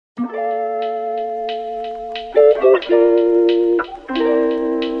The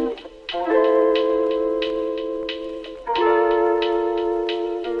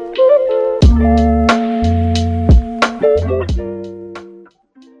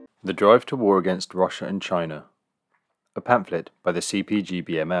Drive to War Against Russia and China, a pamphlet by the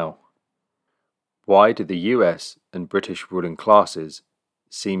CPG-BML. Why did the US and British ruling classes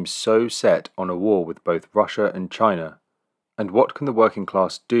seem so set on a war with both Russia and China, and what can the working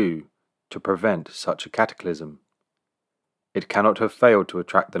class do to prevent such a cataclysm? It cannot have failed to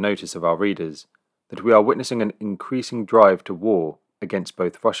attract the notice of our readers that we are witnessing an increasing drive to war against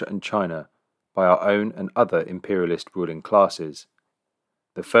both Russia and China by our own and other imperialist ruling classes.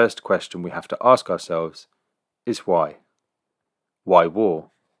 The first question we have to ask ourselves is why? Why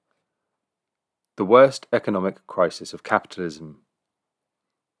war? The worst economic crisis of capitalism.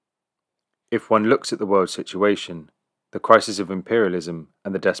 If one looks at the world situation, the crisis of imperialism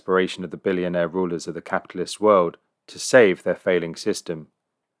and the desperation of the billionaire rulers of the capitalist world to save their failing system,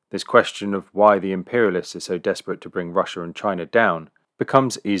 this question of why the imperialists are so desperate to bring Russia and China down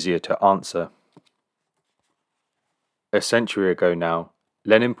becomes easier to answer. A century ago now,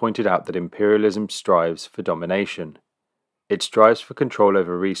 Lenin pointed out that imperialism strives for domination. It strives for control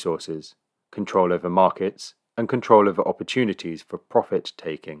over resources, control over markets, and control over opportunities for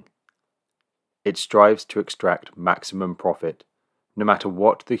profit-taking. It strives to extract maximum profit, no matter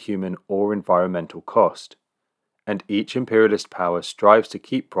what the human or environmental cost, and each imperialist power strives to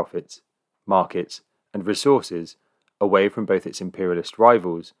keep profits, markets, and resources away from both its imperialist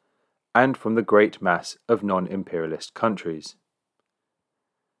rivals and from the great mass of non-imperialist countries.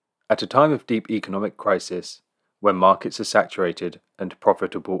 At a time of deep economic crisis, when markets are saturated and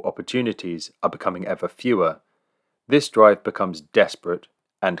profitable opportunities are becoming ever fewer, this drive becomes desperate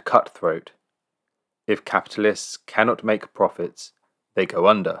and cutthroat. If capitalists cannot make profits, they go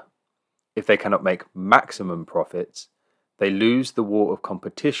under. If they cannot make maximum profits, they lose the war of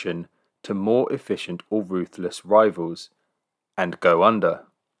competition to more efficient or ruthless rivals, and go under.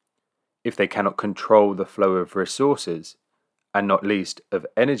 If they cannot control the flow of resources, and not least of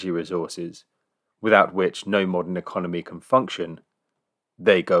energy resources, without which no modern economy can function,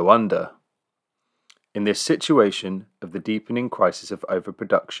 they go under. In this situation of the deepening crisis of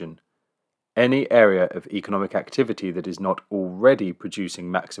overproduction, any area of economic activity that is not already producing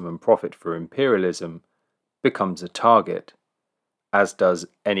maximum profit for imperialism becomes a target, as does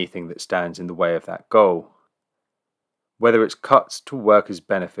anything that stands in the way of that goal. Whether it's cuts to workers'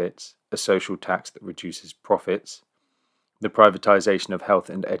 benefits, a social tax that reduces profits, the privatization of health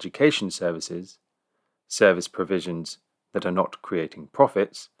and education services, service provisions that are not creating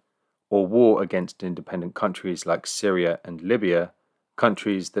profits, or war against independent countries like Syria and Libya,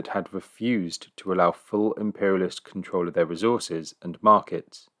 countries that had refused to allow full imperialist control of their resources and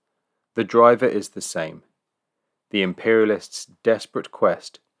markets. The driver is the same: the imperialists' desperate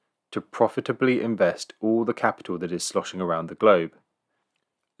quest to profitably invest all the capital that is sloshing around the globe.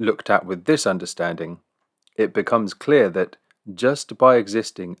 Looked at with this understanding, it becomes clear that just by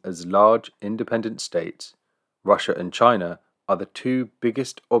existing as large independent states, Russia and China are the two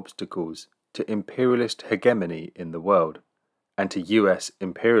biggest obstacles to imperialist hegemony in the world, and to US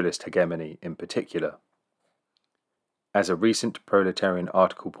imperialist hegemony in particular. As a recent Proletarian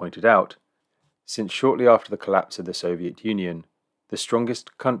article pointed out, since shortly after the collapse of the Soviet Union, the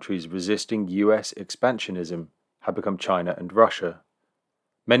strongest countries resisting US expansionism have become China and Russia.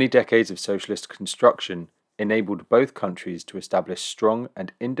 Many decades of socialist construction enabled both countries to establish strong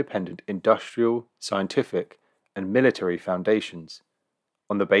and independent industrial, scientific, and military foundations,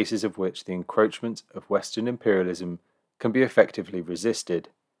 on the basis of which the encroachments of Western imperialism can be effectively resisted.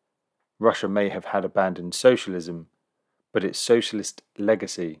 Russia may have had abandoned socialism, but its socialist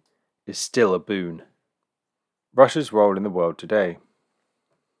legacy is still a boon. Russia's role in the world today.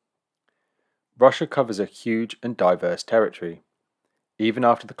 Russia covers a huge and diverse territory. Even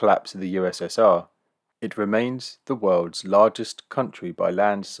after the collapse of the USSR, it remains the world's largest country by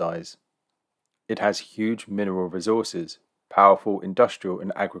land size. It has huge mineral resources, powerful industrial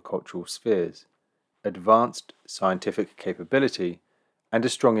and agricultural spheres, advanced scientific capability, and a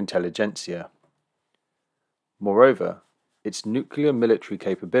strong intelligentsia. Moreover, its nuclear military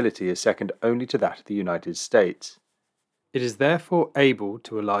capability is second only to that of the United States. It is therefore able,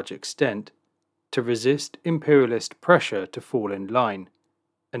 to a large extent, to resist imperialist pressure to fall in line,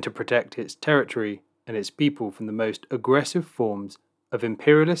 and to protect its territory and its people from the most aggressive forms of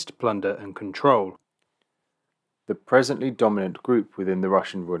imperialist plunder and control. The presently dominant group within the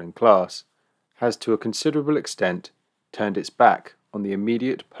Russian ruling class has to a considerable extent turned its back on the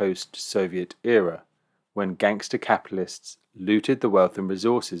immediate post-Soviet era, when gangster capitalists looted the wealth and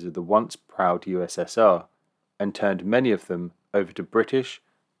resources of the once proud USSR and turned many of them over to British,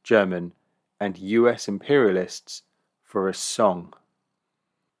 German, and US imperialists for a song.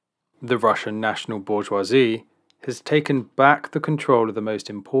 The Russian national bourgeoisie has taken back the control of the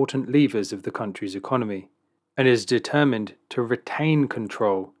most important levers of the country's economy and is determined to retain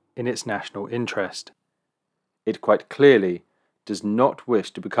control in its national interest. It quite clearly does not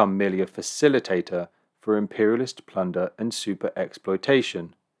wish to become merely a facilitator for imperialist plunder and super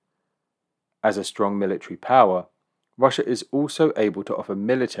exploitation. As a strong military power, Russia is also able to offer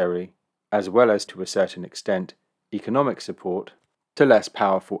military, as well as to a certain extent, economic support to less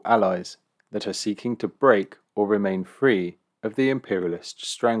powerful allies that are seeking to break or remain free of the imperialist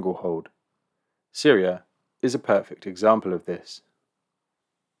stranglehold. Syria is a perfect example of this.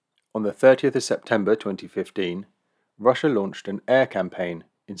 On the 30th of September 2015, Russia launched an air campaign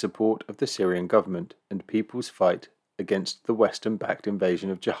in support of the Syrian government and people's fight against the Western-backed invasion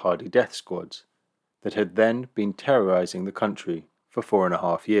of jihadi death squads that had then been terrorizing the country for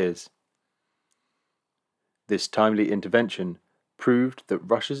 4.5 years. This timely intervention proved that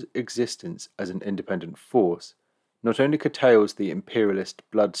Russia's existence as an independent force not only curtails the imperialist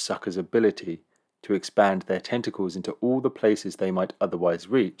bloodsuckers' ability to expand their tentacles into all the places they might otherwise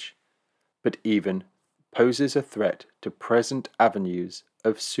reach, but even poses a threat to present avenues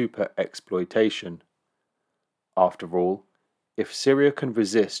of super-exploitation. After all, if Syria can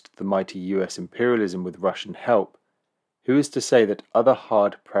resist the mighty US imperialism with Russian help, who is to say that other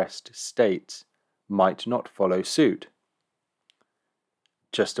hard-pressed states might not follow suit?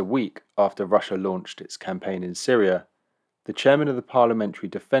 Just a week after Russia launched its campaign in Syria, the chairman of the Parliamentary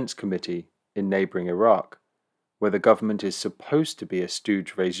Defense Committee in neighboring Iraq, where the government is supposed to be a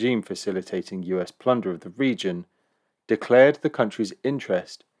stooge regime facilitating US plunder of the region, declared the country's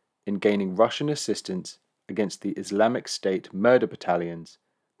interest in gaining Russian assistance against the Islamic State murder battalions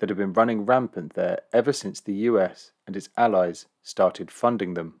that have been running rampant there ever since the US and its allies started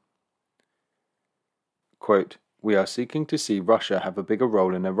funding them. Quote, "We are seeking to see Russia have a bigger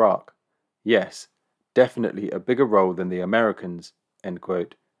role in Iraq. Yes, definitely a bigger role than the Americans," end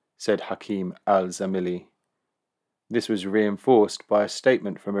quote, said Hakim al-Zamili. This was reinforced by a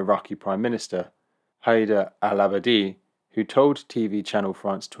statement from Iraqi Prime Minister Haider al-Abadi, who told TV channel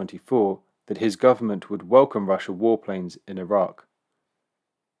France 24 that his government would welcome Russian warplanes in Iraq.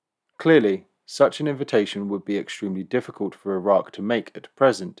 Clearly, such an invitation would be extremely difficult for Iraq to make at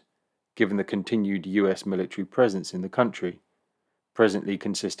present, given the continued US military presence in the country, presently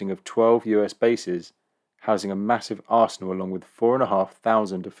consisting of 12 US bases, housing a massive arsenal along with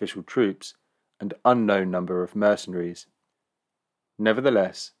 4,500 official troops and unknown number of mercenaries.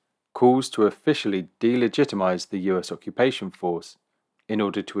 Nevertheless, calls to officially delegitimize the US occupation force in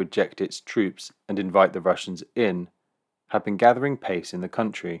order to eject its troops and invite the Russians in have been gathering pace in the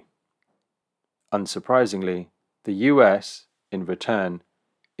country. Unsurprisingly, the US, in return,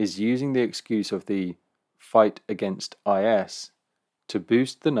 is using the excuse of the fight against IS to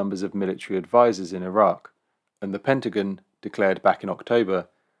boost the numbers of military advisors in Iraq, and the Pentagon declared back in October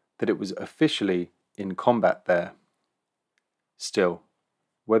that it was officially in combat there. Still,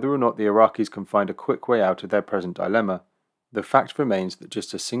 whether or not the Iraqis can find a quick way out of their present dilemma, the fact remains that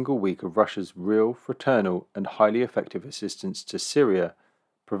just a single week of Russia's real, fraternal, and highly effective assistance to Syria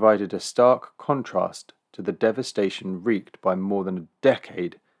provided a stark contrast to the devastation wreaked by more than a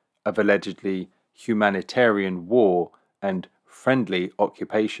decade of allegedly humanitarian war and friendly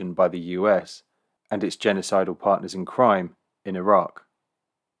occupation by the US and its genocidal partners in crime in Iraq.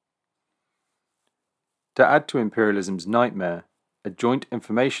 To add to imperialism's nightmare, a joint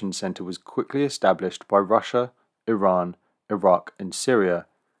information center was quickly established by Russia, Iran, Iraq, and Syria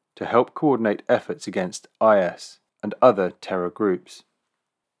to help coordinate efforts against IS and other terror groups.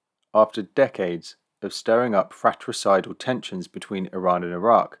 After decades of stirring up fratricidal tensions between Iran and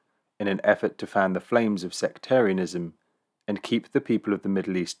Iraq in an effort to fan the flames of sectarianism and keep the people of the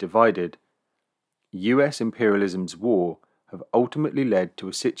Middle East divided, US imperialism's war have ultimately led to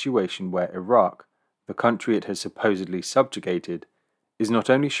a situation where Iraq, the country it has supposedly subjugated, is not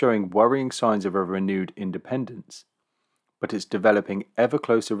only showing worrying signs of a renewed independence, but it's developing ever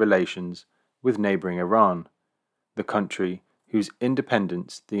closer relations with neighboring Iran, the country whose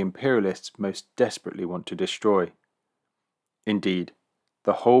independence the imperialists most desperately want to destroy. Indeed,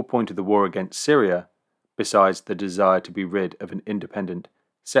 the whole point of the war against Syria, besides the desire to be rid of an independent,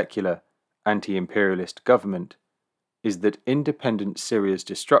 secular, anti-imperialist government, is that independent Syria's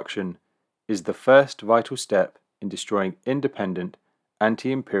destruction is the first vital step in destroying independent,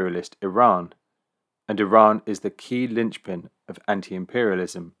 anti-imperialist Iran, and Iran is the key linchpin of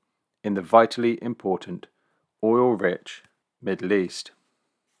anti-imperialism in the vitally important, oil-rich Middle East.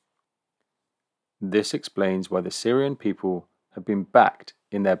 This explains why the Syrian people have been backed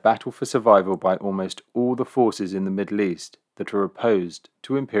in their battle for survival by almost all the forces in the Middle East that are opposed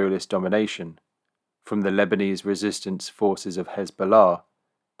to imperialist domination, from the Lebanese resistance forces of Hezbollah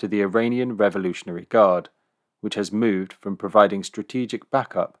to the Iranian Revolutionary Guard, which has moved from providing strategic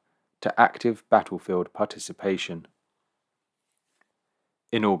backup to active battlefield participation.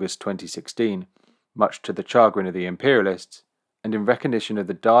 In August 2016, much to the chagrin of the imperialists, and in recognition of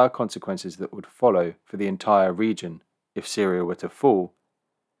the dire consequences that would follow for the entire region if Syria were to fall,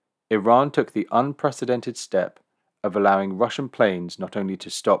 Iran took the unprecedented step of allowing Russian planes not only to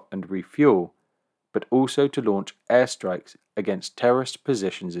stop and refuel, but also to launch airstrikes against terrorist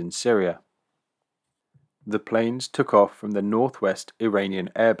positions in Syria. The planes took off from the northwest Iranian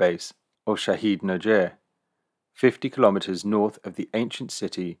airbase of Shahid Najeh, 50 kilometers north of the ancient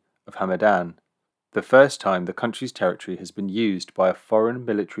city of Hamadan, the first time the country's territory has been used by a foreign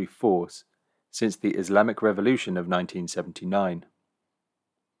military force since the Islamic Revolution of 1979.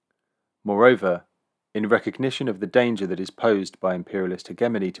 Moreover, in recognition of the danger that is posed by imperialist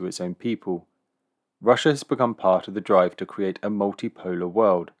hegemony to its own people, Russia has become part of the drive to create a multipolar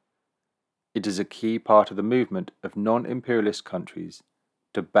world. It is a key part of the movement of non-imperialist countries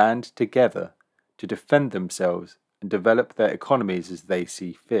to band together to defend themselves and develop their economies as they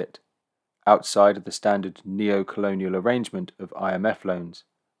see fit, outside of the standard neo-colonial arrangement of IMF loans,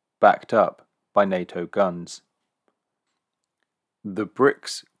 backed up by NATO guns. The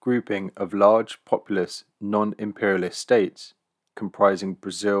BRICS grouping of large populous non-imperialist states, comprising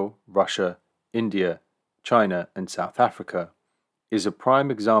Brazil, Russia, India, China, and South Africa, is a prime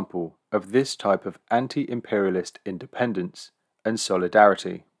example of this type of anti-imperialist independence and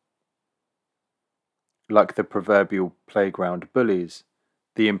solidarity. Like the proverbial playground bullies,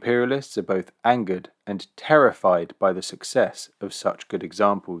 the imperialists are both angered and terrified by the success of such good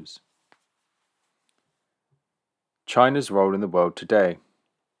examples. China's role in the world today.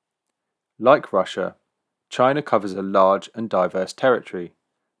 Like Russia, China covers a large and diverse territory,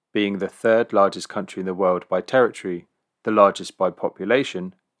 being the third largest country in the world by territory, the largest by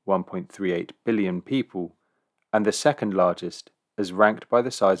population, 1.38 billion people, and the second largest as ranked by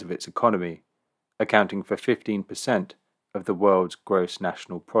the size of its economy, accounting for 15% of the world's gross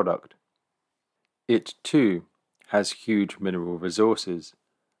national product. It, too, has huge mineral resources,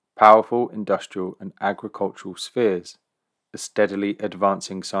 powerful industrial and agricultural spheres, a steadily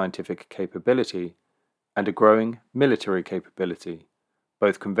advancing scientific capability, and a growing military capability,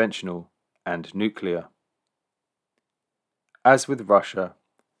 both conventional and nuclear. As with Russia,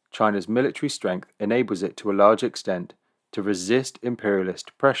 China's military strength enables it to a large extent to resist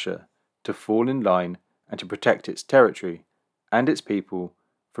imperialist pressure, to fall in line, and to protect its territory and its people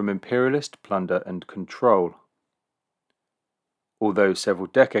from imperialist plunder and control. Although several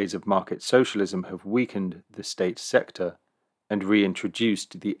decades of market socialism have weakened the state sector and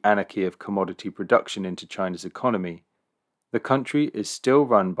reintroduced the anarchy of commodity production into China's economy, the country is still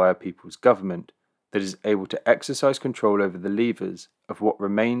run by a people's government that is able to exercise control over the levers of what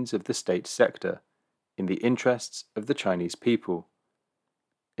remains of the state sector in the interests of the Chinese people,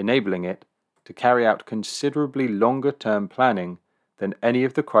 enabling it to carry out considerably longer-term planning than any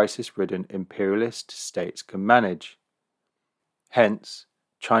of the crisis-ridden imperialist states can manage. Hence,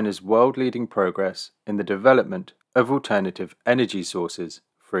 China's world-leading progress in the development of alternative energy sources,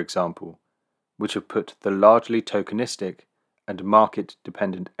 for example, which have put the largely tokenistic and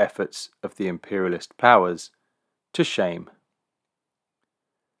market-dependent efforts of the imperialist powers to shame.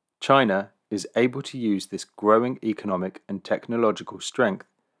 China is able to use this growing economic and technological strength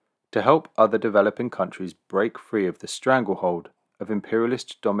to help other developing countries break free of the stranglehold of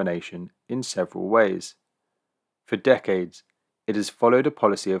imperialist domination in several ways. For decades, it has followed a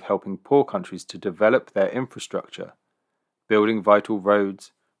policy of helping poor countries to develop their infrastructure, building vital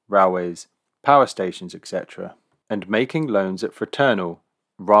roads, railways, power stations, etc., and making loans at fraternal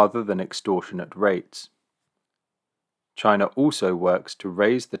rather than extortionate rates. China also works to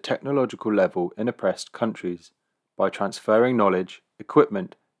raise the technological level in oppressed countries by transferring knowledge,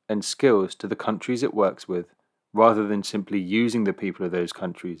 equipment, and skills to the countries it works with, rather than simply using the people of those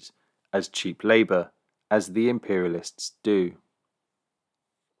countries as cheap labor, as the imperialists do.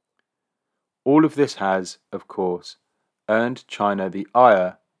 All of this has, of course, earned China the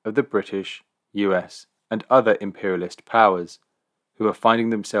ire of the British, US, and other imperialist powers, who are finding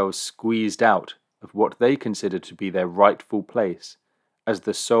themselves squeezed out of what they consider to be their rightful place as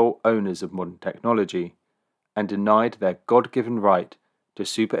the sole owners of modern technology, and denied their God-given right to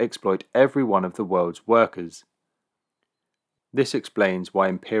super-exploit every one of the world's workers. This explains why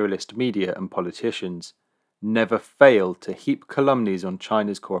imperialist media and politicians never fail to heap calumnies on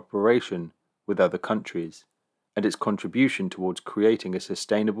China's cooperation with other countries, and its contribution towards creating a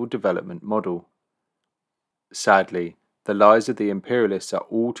sustainable development model. Sadly, the lies of the imperialists are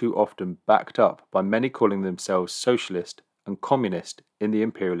all too often backed up by many calling themselves socialist and communist in the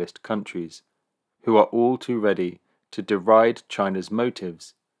imperialist countries, who are all too ready to deride China's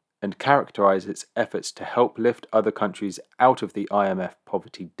motives and characterize its efforts to help lift other countries out of the IMF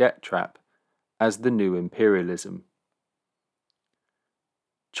poverty debt trap as the new imperialism.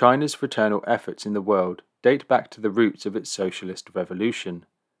 China's fraternal efforts in the world date back to the roots of its socialist revolution,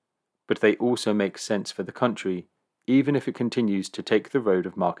 but they also make sense for the country even if it continues to take the road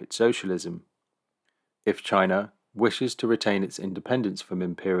of market socialism. If China wishes to retain its independence from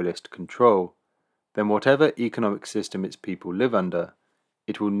imperialist control, then whatever economic system its people live under,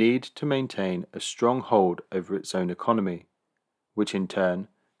 it will need to maintain a strong hold over its own economy, which in turn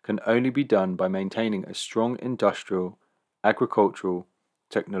can only be done by maintaining a strong industrial, agricultural,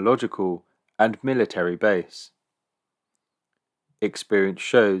 technological, and military base. Experience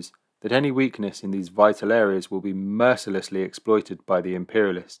shows that any weakness in these vital areas will be mercilessly exploited by the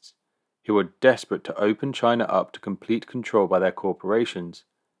imperialists, who are desperate to open China up to complete control by their corporations,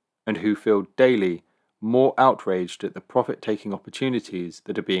 and who feel daily more outraged at the profit-taking opportunities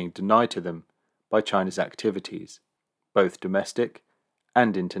that are being denied to them by China's activities, both domestic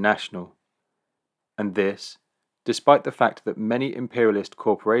and international. And this, despite the fact that many imperialist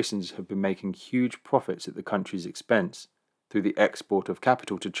corporations have been making huge profits at the country's expense through the export of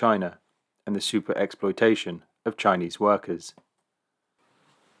capital to China and the super-exploitation of Chinese workers.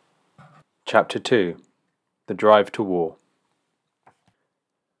 Chapter 2. The Drive to War.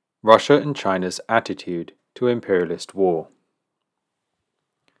 Russia and China's attitude to imperialist war.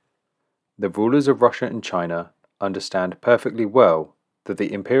 The rulers of Russia and China understand perfectly well that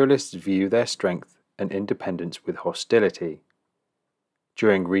the imperialists view their strength and independence with hostility.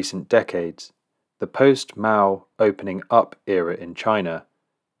 During recent decades, the post-Mao opening up era in China,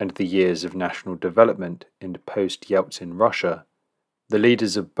 and the years of national development in post-Yeltsin Russia, the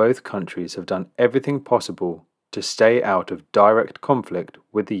leaders of both countries have done everything possible to stay out of direct conflict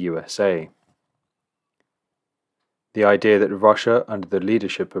with the USA. The idea that Russia under the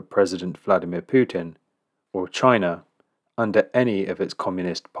leadership of President Vladimir Putin, or China under any of its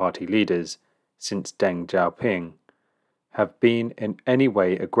Communist Party leaders since Deng Xiaoping, have been in any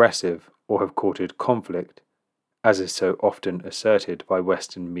way aggressive or have courted conflict, as is so often asserted by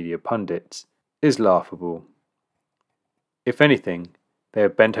Western media pundits, is laughable. If anything, they are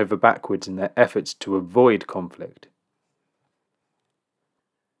bent over backwards in their efforts to avoid conflict.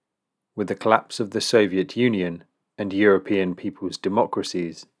 With the collapse of the Soviet Union and European people's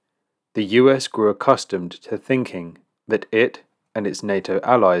democracies, the US grew accustomed to thinking that it and its NATO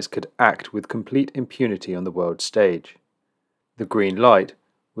allies could act with complete impunity on the world stage. The green light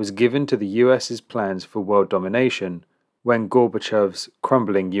was given to the US's plans for world domination when Gorbachev's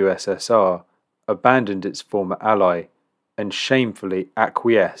crumbling USSR abandoned its former ally and shamefully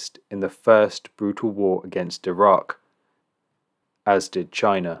acquiesced in the first brutal war against Iraq, as did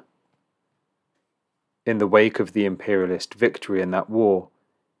China. In the wake of the imperialist victory in that war,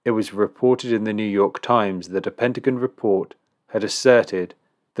 it was reported in the New York Times that a Pentagon report had asserted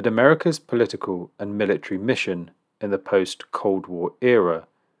that America's political and military mission in the post-Cold War era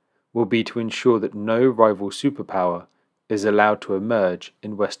will be to ensure that no rival superpower is allowed to emerge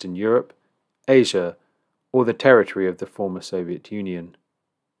in Western Europe, Asia, or the territory of the former Soviet Union.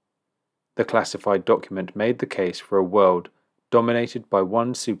 The classified document made the case for a world dominated by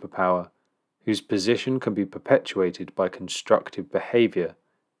one superpower whose position can be perpetuated by constructive behavior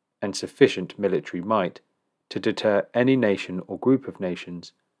and sufficient military might to deter any nation or group of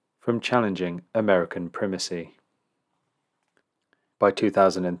nations from challenging American primacy. By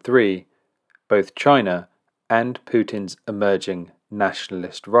 2003, both China and Putin's emerging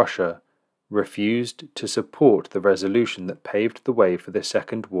nationalist Russia refused to support the resolution that paved the way for the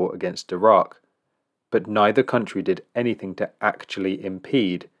second war against Iraq, but neither country did anything to actually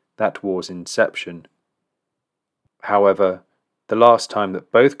impede that war's inception. However, the last time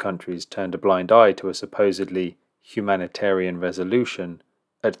that both countries turned a blind eye to a supposedly humanitarian resolution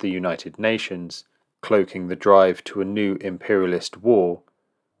at the United Nations, cloaking the drive to a new imperialist war,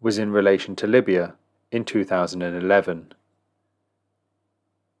 was in relation to Libya in 2011.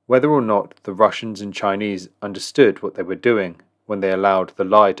 Whether or not the Russians and Chinese understood what they were doing when they allowed the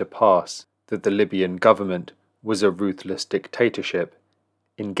lie to pass that the Libyan government was a ruthless dictatorship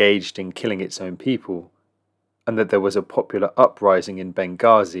engaged in killing its own people, and that there was a popular uprising in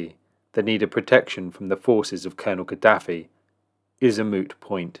Benghazi that needed protection from the forces of Colonel Gaddafi, is a moot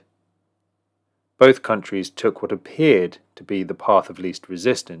point. Both countries took what appeared to be the path of least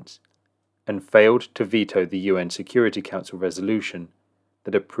resistance, and failed to veto the UN Security Council resolution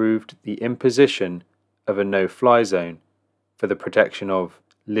that approved the imposition of a no-fly zone for the protection of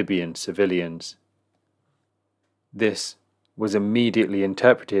Libyan civilians. This was immediately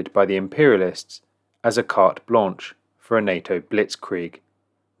interpreted by the imperialists as a carte blanche for a NATO blitzkrieg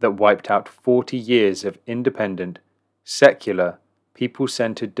that wiped out 40 years of independent, secular,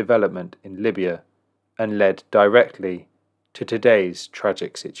 people-centered development in Libya and led directly to today's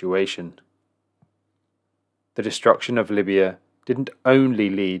tragic situation. The destruction of Libya didn't only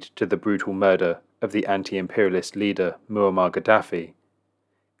lead to the brutal murder of the anti-imperialist leader Muammar Gaddafi.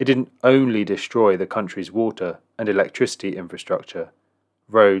 It didn't only destroy the country's water and electricity infrastructure,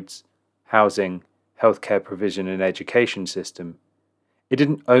 roads, housing, healthcare provision and education system. It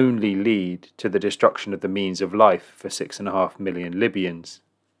didn't only lead to the destruction of the means of life for 6.5 million Libyans.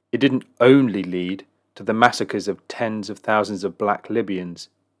 It didn't only lead to the massacres of tens of thousands of black Libyans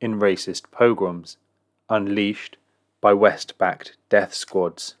in racist pogroms, unleashed by West-backed death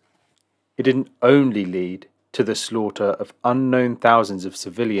squads. It didn't only lead to the slaughter of unknown thousands of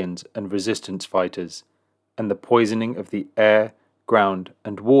civilians and resistance fighters, and the poisoning of the air, ground,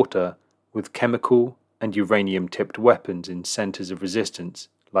 and water with chemical and uranium-tipped weapons in centers of resistance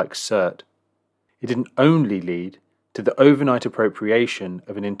like Sirte. It didn't only lead to the overnight appropriation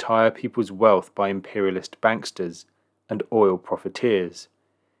of an entire people's wealth by imperialist banksters and oil profiteers.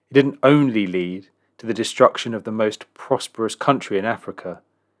 It didn't only lead to the destruction of the most prosperous country in Africa.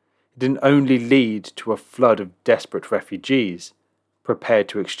 It didn't only lead to a flood of desperate refugees, prepared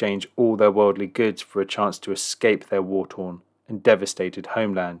to exchange all their worldly goods for a chance to escape their war-torn and devastated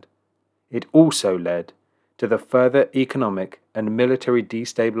homeland. It also led to the further economic and military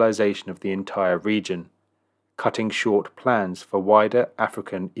destabilization of the entire region, cutting short plans for wider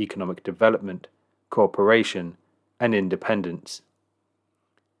African economic development, cooperation, and independence.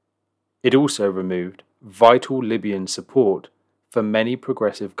 It also removed vital Libyan support for many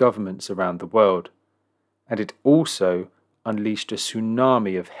progressive governments around the world, and it also unleashed a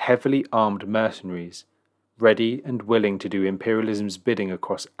tsunami of heavily armed mercenaries, ready and willing to do imperialism's bidding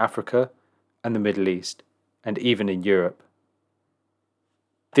across Africa and the Middle East, and even in Europe.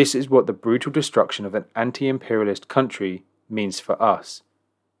 This is what the brutal destruction of an anti-imperialist country means for us,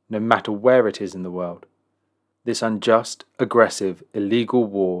 no matter where it is in the world. This unjust, aggressive, illegal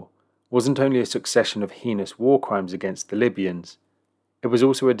war wasn't only a succession of heinous war crimes against the Libyans, it was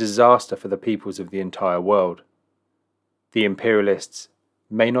also a disaster for the peoples of the entire world. The imperialists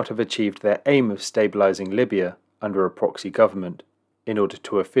may not have achieved their aim of stabilizing Libya under a proxy government in order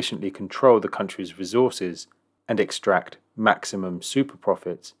to efficiently control the country's resources and extract maximum super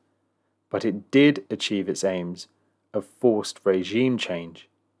profits, but it did achieve its aims of forced regime change,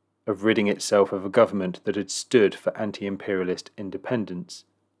 of ridding itself of a government that had stood for anti-imperialist independence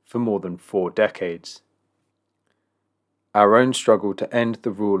for more than 4 decades. Our own struggle to end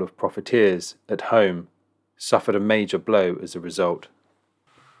the rule of profiteers at home suffered a major blow as a result.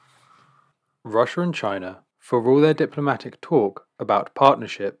 Russia and China, for all their diplomatic talk about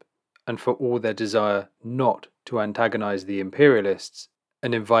partnership and for all their desire not to antagonize the imperialists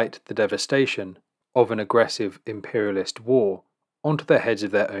and invite the devastation of an aggressive imperialist war onto the heads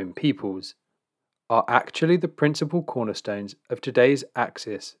of their own peoples, are actually the principal cornerstones of today's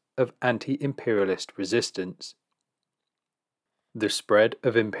axis of anti-imperialist resistance. The spread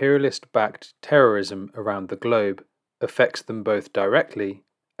of imperialist-backed terrorism around the globe affects them both directly,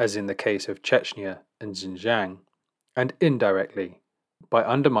 as in the case of Chechnya and Xinjiang, and indirectly, by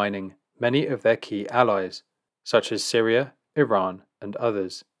undermining many of their key allies, such as Syria, Iran, and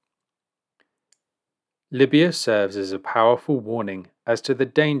others. Libya serves as a powerful warning as to the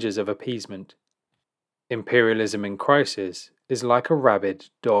dangers of appeasement. Imperialism in crisis is like a rabid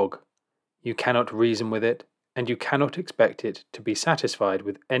dog. You cannot reason with it, and you cannot expect it to be satisfied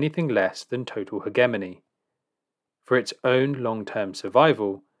with anything less than total hegemony. For its own long-term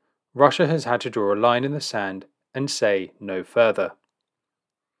survival, Russia has had to draw a line in the sand and say no further.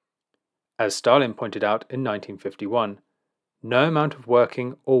 As Stalin pointed out in 1951, no amount of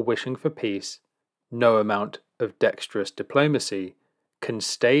working or wishing for peace, no amount of dexterous diplomacy can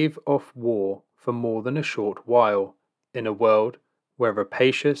stave off war for more than a short while in a world where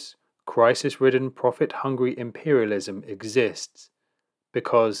rapacious, crisis-ridden, profit-hungry imperialism exists,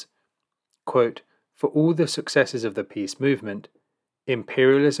 because, quote, for all the successes of the peace movement,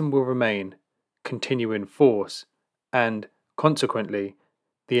 imperialism will remain, continue in force, and, consequently,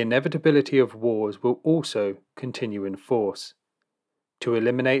 the inevitability of wars will also continue in force. To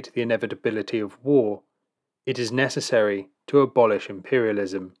eliminate the inevitability of war, it is necessary to abolish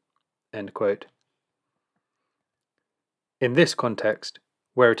imperialism. End quote. In this context,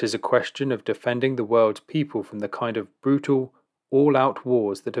 where it is a question of defending the world's people from the kind of brutal, all-out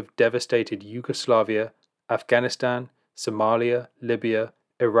wars that have devastated Yugoslavia, Afghanistan, Somalia, Libya,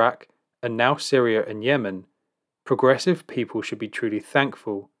 Iraq, and now Syria and Yemen, progressive people should be truly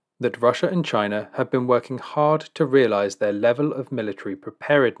thankful that Russia and China have been working hard to realize their level of military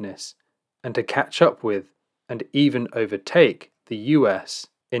preparedness and to catch up with and even overtake the US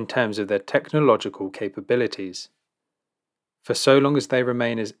in terms of their technological capabilities. For so long as they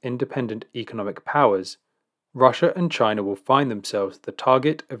remain as independent economic powers, Russia and China will find themselves the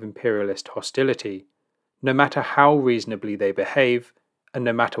target of imperialist hostility, no matter how reasonably they behave and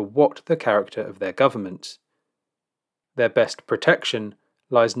no matter what the character of their governments. Their best protection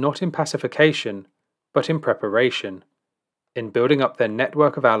lies not in pacification, but in preparation, in building up their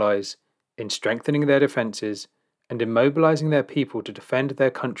network of allies, in strengthening their defences, and in mobilizing their people to defend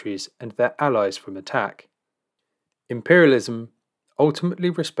their countries and their allies from attack. Imperialism ultimately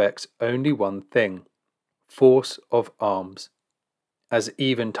respects only one thing: force of arms. As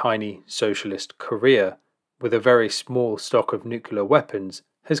even tiny socialist Korea, with a very small stock of nuclear weapons,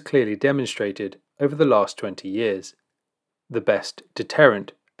 has clearly demonstrated over the last 20 years. The best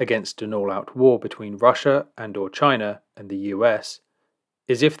deterrent against an all-out war between Russia and/or China and the US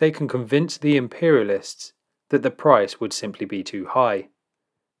is if they can convince the imperialists that the price would simply be too high.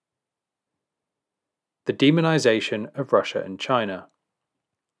 The demonization of Russia and China.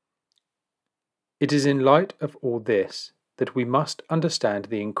 It is in light of all this that we must understand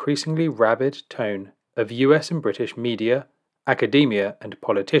the increasingly rabid tone of US and British media, academia, and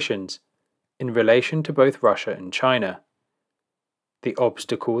politicians in relation to both Russia and China. The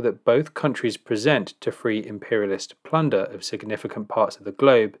obstacle that both countries present to free imperialist plunder of significant parts of the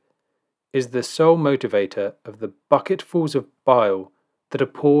globe is the sole motivator of the bucketfuls of bile that are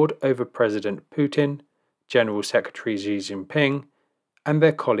poured over President Putin, General Secretary Xi Jinping, and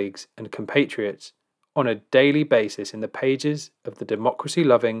their colleagues and compatriots on a daily basis in the pages of the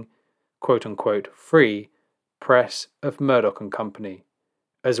democracy-loving, quote-unquote, free press of Murdoch and Company,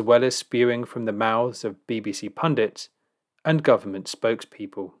 as well as spewing from the mouths of BBC pundits and government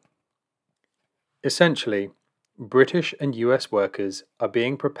spokespeople. Essentially, British and US workers are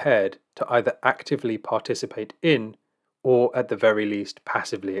being prepared to either actively participate in, or at the very least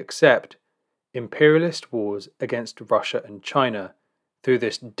passively accept, imperialist wars against Russia and China through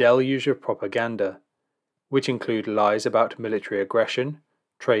this deluge of propaganda, which include lies about military aggression,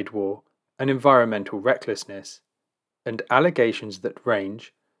 trade war, and environmental recklessness, and allegations that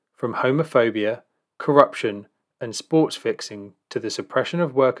range from homophobia, corruption, and sports fixing to the suppression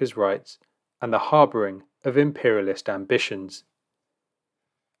of workers' rights and the harbouring of imperialist ambitions.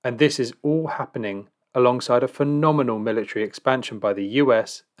 And this is all happening alongside a phenomenal military expansion by the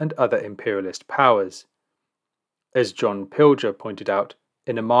US and other imperialist powers. As John Pilger pointed out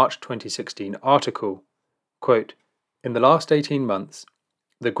in a March 2016 article, quote, "In the last 18 months,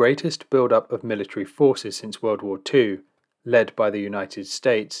 the greatest build-up of military forces since World War II, led by the United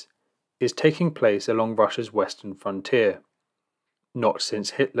States, is taking place along Russia's western frontier. Not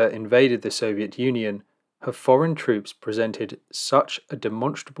since Hitler invaded the Soviet Union have foreign troops presented such a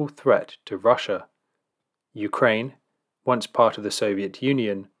demonstrable threat to Russia. Ukraine, once part of the Soviet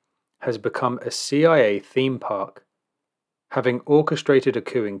Union, has become a CIA theme park. Having orchestrated a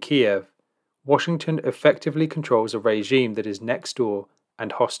coup in Kiev, Washington effectively controls a regime that is next door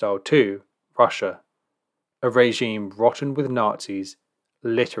and hostile to Russia, a regime rotten with Nazis,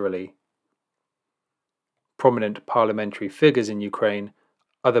 literally. Prominent parliamentary figures in Ukraine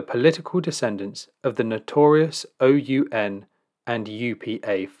are the political descendants of the notorious OUN and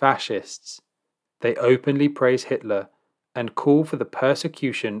UPA fascists. They openly praise Hitler and call for the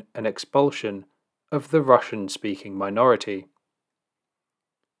persecution and expulsion of the Russian-speaking minority.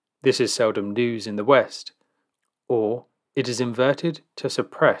 This is seldom news in the West, or it is inverted to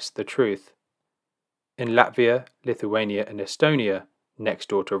suppress the truth. In Latvia, Lithuania, and Estonia, next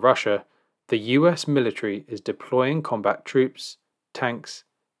door to Russia, the US military is deploying combat troops, tanks,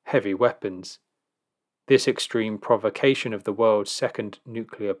 heavy weapons. This extreme provocation of the world's second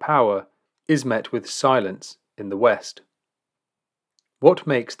nuclear power is met with silence in the West. What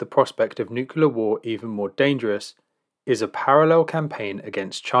makes the prospect of nuclear war even more dangerous is a parallel campaign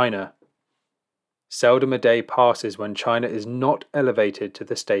against China. Seldom a day passes when China is not elevated to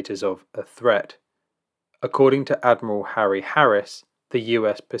the status of a threat. According to Admiral Harry Harris, the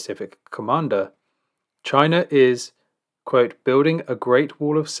US Pacific commander, China is, quote, building a great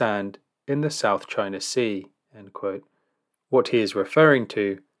wall of sand in the South China Sea, end quote. What he is referring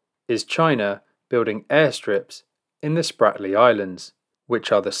to is China building airstrips in the Spratly Islands,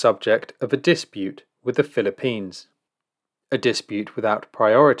 which are the subject of a dispute with the Philippines. a dispute without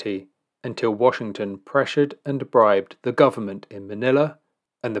priority until Washington pressured and bribed the government in Manila,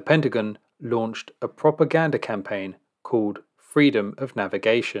 and the Pentagon launched a propaganda campaign called Freedom of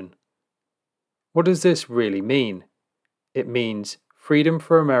Navigation. What does this really mean? It means freedom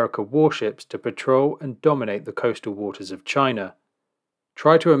for American warships to patrol and dominate the coastal waters of China.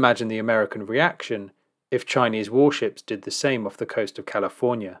 Try to imagine the American reaction if Chinese warships did the same off the coast of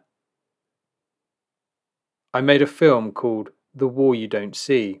California. I made a film called The War You Don't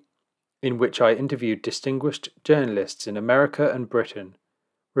See, in which I interviewed distinguished journalists in America and Britain,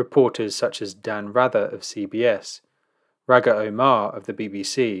 reporters such as Dan Rather of CBS, Raga Omar of the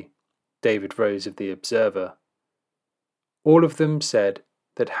BBC, David Rose of The Observer. All of them said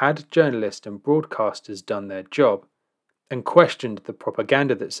that had journalists and broadcasters done their job and questioned the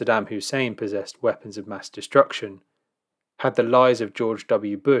propaganda that Saddam Hussein possessed weapons of mass destruction, had the lies of George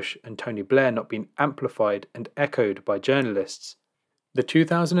W. Bush and Tony Blair not been amplified and echoed by journalists, the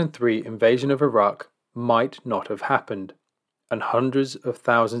 2003 invasion of Iraq might not have happened, and hundreds of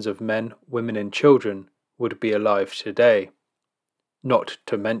thousands of men, women, and children would be alive today. Not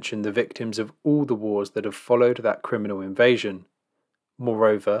to mention the victims of all the wars that have followed that criminal invasion.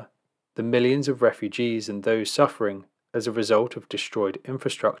 Moreover, the millions of refugees and those suffering as a result of destroyed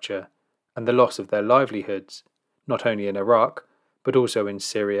infrastructure and the loss of their livelihoods, not only in Iraq, but also in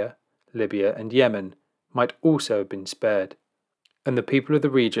Syria, Libya, and Yemen, might also have been spared. And the people of the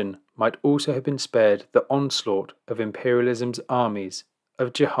region might also have been spared the onslaught of imperialism's armies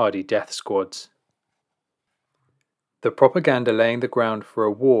of jihadi death squads. The propaganda laying the ground for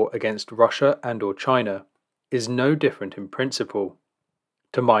a war against Russia and/or China is no different in principle.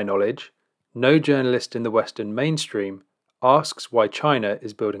 To my knowledge, no journalist in the Western mainstream asks why China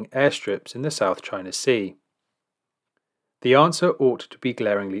is building airstrips in the South China Sea. The answer ought to be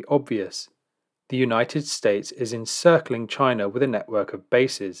glaringly obvious. The United States is encircling China with a network of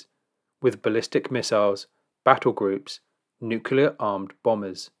bases, with ballistic missiles, battle groups, nuclear-armed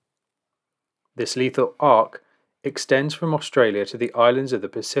bombers. This lethal arc extends from Australia to the islands of the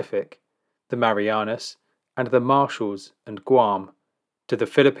Pacific, the Marianas, and the Marshalls and Guam, to the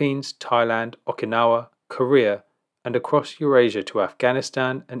Philippines, Thailand, Okinawa, Korea, and across Eurasia to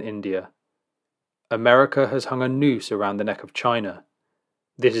Afghanistan and India. America has hung a noose around the neck of China.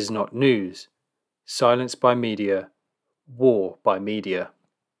 This is not news. Silence by media, war by media.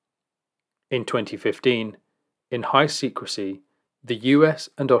 In 2015, in high secrecy, the US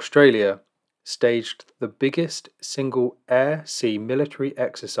and Australia staged the biggest single air-sea military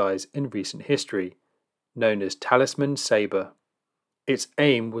exercise in recent history, known as Talisman Sabre. Its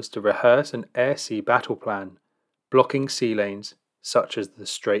aim was to rehearse an air-sea battle plan, blocking sea lanes such as the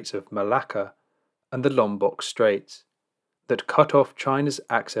Straits of Malacca and the Lombok Straits, that cut off China's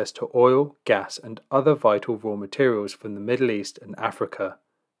access to oil, gas, and other vital raw materials from the Middle East and Africa."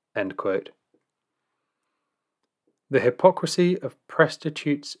 End quote. The hypocrisy of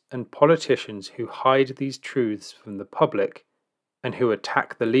prostitutes and politicians who hide these truths from the public and who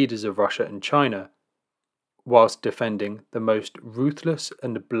attack the leaders of Russia and China, whilst defending the most ruthless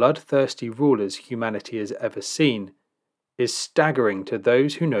and bloodthirsty rulers humanity has ever seen, is staggering to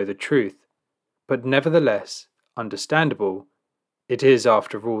those who know the truth, but nevertheless understandable. It is,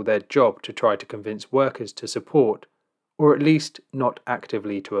 after all, their job to try to convince workers to support, or at least not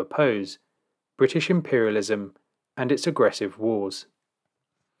actively to oppose, British imperialism and its aggressive wars.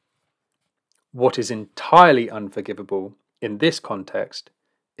 What is entirely unforgivable in this context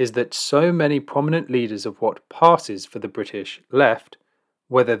is that so many prominent leaders of what passes for the British left,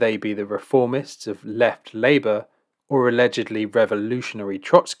 whether they be the reformists of left Labour or allegedly revolutionary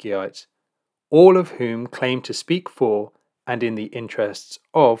Trotskyites, all of whom claim to speak for and in the interests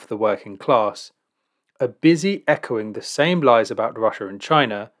of the working class, are busy echoing the same lies about Russia and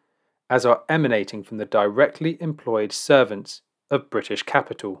China as are emanating from the directly employed servants of British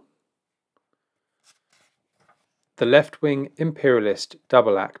capital. The left-wing imperialist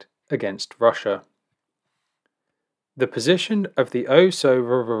double act against Russia. The position of the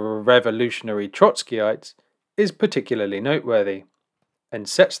oh-so-revolutionary Trotskyites is particularly noteworthy, and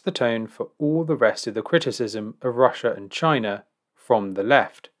sets the tone for all the rest of the criticism of Russia and China from the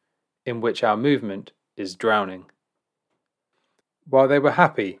left, in which our movement is drowning. While they were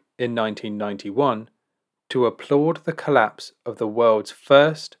happy in 1991 to applaud the collapse of the world's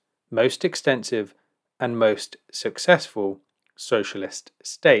first, most extensive, and most successful socialist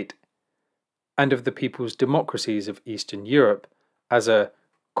state, and of the people's democracies of Eastern Europe as a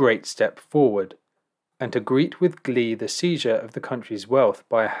great step forward, and to greet with glee the seizure of the country's wealth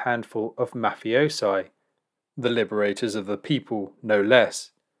by a handful of mafiosi, the liberators of the people no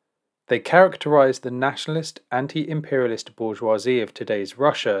less, They characterize the nationalist, anti-imperialist bourgeoisie of today's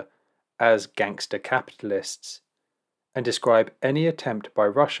Russia as gangster capitalists, and describe any attempt by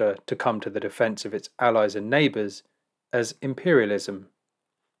Russia to come to the defense of its allies and neighbors as imperialism.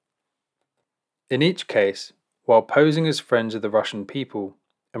 In each case, while posing as friends of the Russian people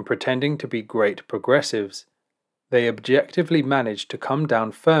and pretending to be great progressives, they objectively managed to come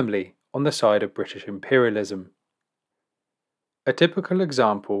down firmly on the side of British imperialism. A typical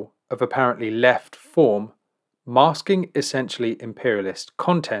example of apparently left form, masking essentially imperialist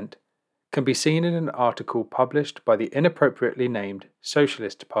content, can be seen in an article published by the inappropriately named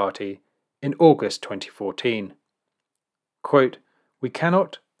Socialist Party in August 2014. Quote, "We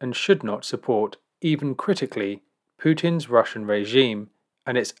cannot and should not support, even critically, Putin's Russian regime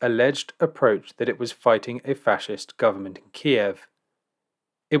and its alleged approach that it was fighting a fascist government in Kiev.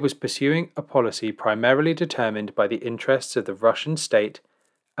 It was pursuing a policy primarily determined by the interests of the Russian state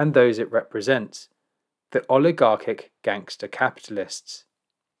and those it represents, the oligarchic gangster capitalists.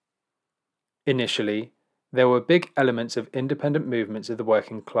 Initially, there were big elements of independent movements of the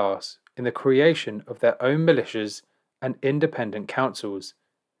working class in the creation of their own militias and independent councils,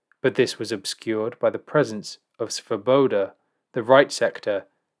 but this was obscured by the presence of Svoboda, the right sector,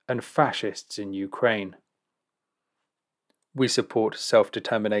 and fascists in Ukraine. We support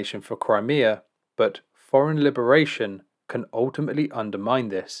self-determination for Crimea, but foreign liberation can ultimately undermine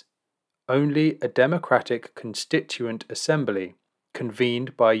this. Only a democratic constituent assembly,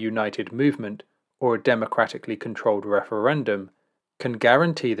 convened by a united movement or a democratically controlled referendum, can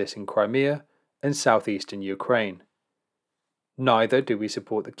guarantee this in Crimea and southeastern Ukraine. Neither do we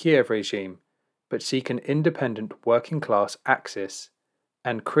support the Kiev regime, but seek an independent working class axis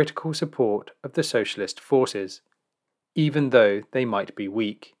and critical support of the socialist forces, even though they might be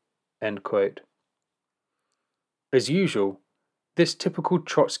weak." End quote. As usual, this typical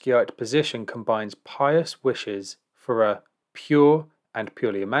Trotskyite position combines pious wishes for a pure and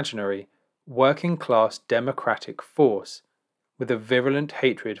purely imaginary working class democratic force with a virulent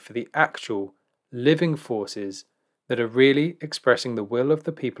hatred for the actual living forces that are really expressing the will of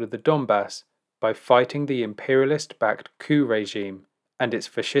the people of the Donbass by fighting the imperialist-backed coup regime and its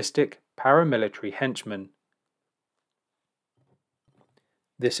fascistic paramilitary henchmen.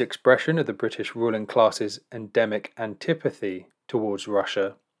 This expression of the British ruling class's endemic antipathy towards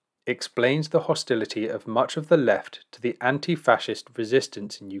Russia explains the hostility of much of the left to the anti-fascist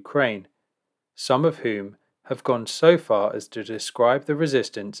resistance in Ukraine, some of whom have gone so far as to describe the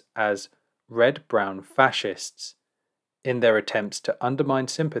resistance as red-brown fascists, in their attempts to undermine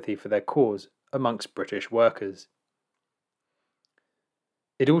sympathy for their cause amongst British workers.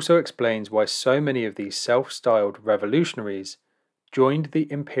 It also explains why so many of these self-styled revolutionaries joined the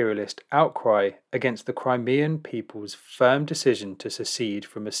imperialist outcry against the Crimean people's firm decision to secede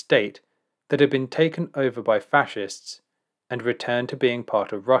from a state that had been taken over by fascists and return to being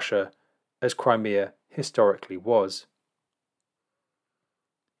part of Russia, as Crimea historically was.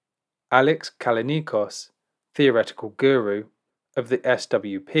 Alex Kalinikos, theoretical guru of the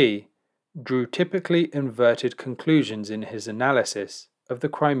SWP, drew typically inverted conclusions in his analysis of the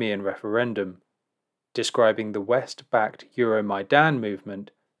Crimean referendum, describing the West-backed Euromaidan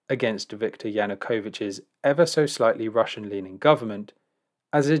movement against Viktor Yanukovych's ever so slightly Russian-leaning government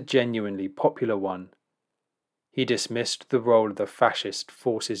as a genuinely popular one. He dismissed the role of the fascist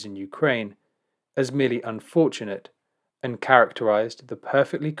forces in Ukraine as merely unfortunate and characterized the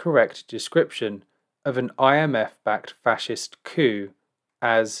perfectly correct description of an IMF-backed fascist coup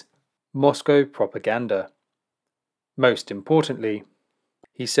as Moscow propaganda. Most importantly,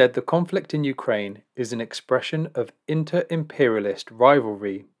 he said the conflict in Ukraine is an expression of inter-imperialist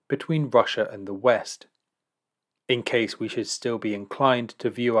rivalry between Russia and the West. In case we should still be inclined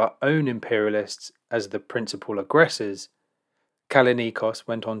to view our own imperialists as the principal aggressors, Kalinikos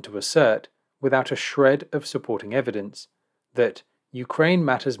went on to assert, without a shred of supporting evidence, that Ukraine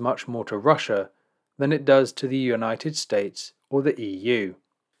matters much more to Russia than it does to the United States or the EU.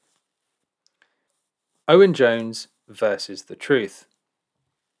 Owen Jones versus the truth.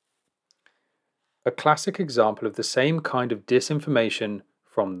 A classic example of the same kind of disinformation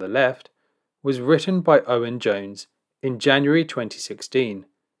from the left was written by Owen Jones in January 2016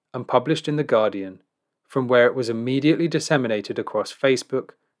 and published in The Guardian, from where it was immediately disseminated across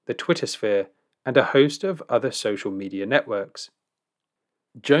Facebook, the Twitter sphere, and a host of other social media networks.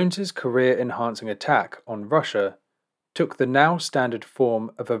 Jones's career-enhancing attack on Russia took the now standard form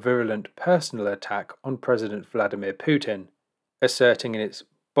of a virulent personal attack on President Vladimir Putin, asserting in its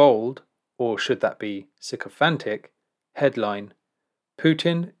bold, or should that be sycophantic, headline,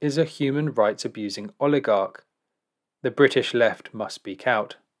 "Putin is a human rights abusing oligarch. The British left must speak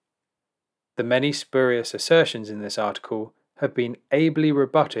out." The many spurious assertions in this article have been ably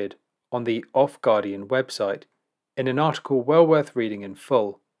rebutted on the Off Guardian website in an article well worth reading in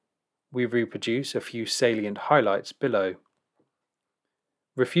full. We reproduce a few salient highlights below.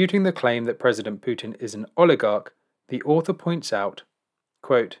 Refuting the claim that President Putin is an oligarch, the author points out,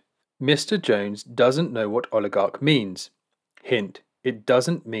 quote, Mr. Jones doesn't know what oligarch means. Hint, it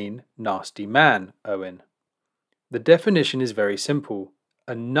doesn't mean nasty man, Owen. The definition is very simple,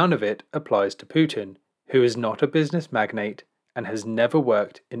 and none of it applies to Putin, who is not a business magnate and has never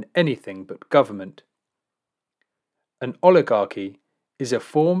worked in anything but government. An oligarchy is a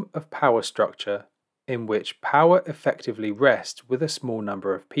form of power structure in which power effectively rests with a small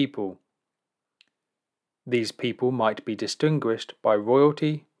number of people. These people might be distinguished by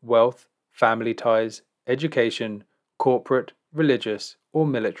royalty, wealth, family ties, education, corporate, religious, or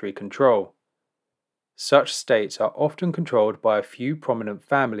military control. Such states are often controlled by a few prominent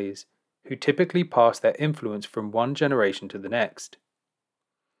families who typically pass their influence from one generation to the next.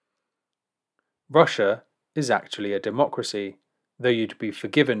 Russia is actually a democracy, though you'd be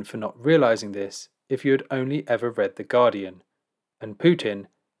forgiven for not realizing this if you had only ever read The Guardian, and Putin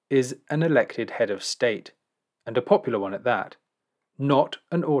is an elected head of state, and a popular one at that. Not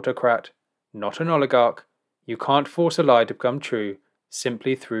an autocrat, not an oligarch. You can't force a lie to become true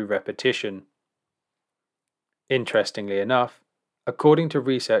simply through repetition. Interestingly enough, according to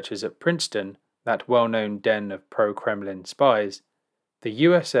researchers at Princeton, that well-known den of pro-Kremlin spies, the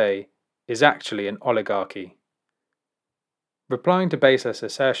USA is actually an oligarchy. Replying to baseless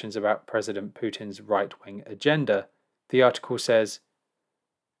assertions about President Putin's right-wing agenda, the article says,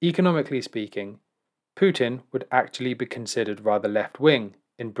 economically speaking, Putin would actually be considered rather left-wing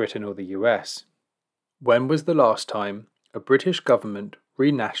in Britain or the US. When was the last time a British government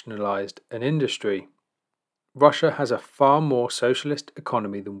renationalised an industry? Russia has a far more socialist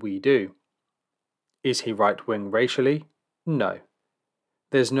economy than we do. Is he right-wing racially? No.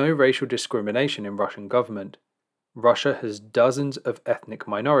 There's no racial discrimination in Russian government. Russia has dozens of ethnic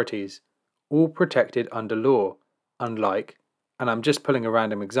minorities, all protected under law, unlike, and I'm just pulling a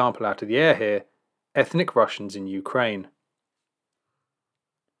random example out of the air here, ethnic Russians in Ukraine.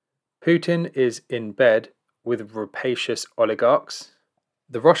 Putin is in bed with rapacious oligarchs.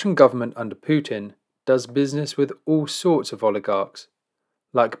 The Russian government under Putin does business with all sorts of oligarchs,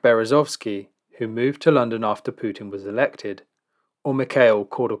 like Berezovsky, who moved to London after Putin was elected, or Mikhail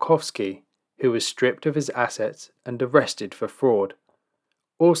Khodorkovsky, who was stripped of his assets and arrested for fraud,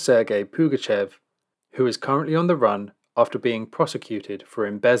 or Sergei Pugachev, who is currently on the run after being prosecuted for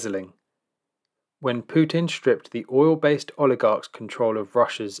embezzling. When Putin stripped the oil-based oligarchs' control of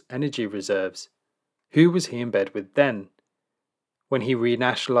Russia's energy reserves, who was he in bed with then? When he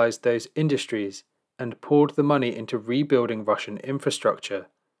renationalized those industries and poured the money into rebuilding Russian infrastructure,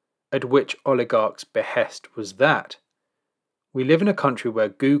 at which oligarch's behest was that? We live in a country where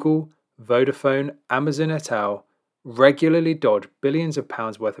Google, Vodafone, Amazon et al. Regularly dodge billions of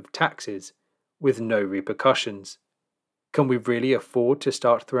pounds worth of taxes with no repercussions. Can we really afford to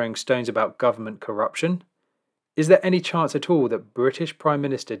start throwing stones about government corruption? Is there any chance at all that British Prime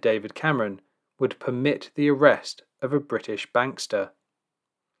Minister David Cameron would permit the arrest of a British bankster?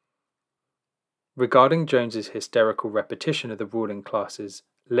 Regarding Jones's hysterical repetition of the ruling class's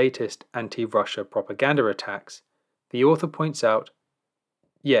latest anti-Russia propaganda attacks, the author points out,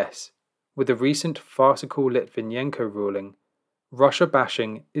 yes, with the recent farcical Litvinenko ruling, Russia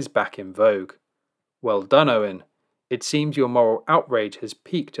bashing is back in vogue. Well done, Owen. It seems your moral outrage has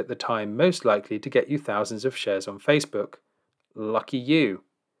peaked at the time most likely to get you thousands of shares on Facebook. Lucky you.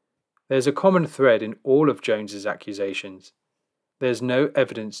 There's a common thread in all of Jones's accusations. There's no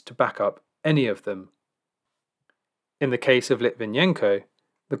evidence to back up any of them. In the case of Litvinenko,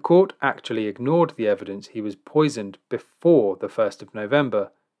 the court actually ignored the evidence he was poisoned before the 1st of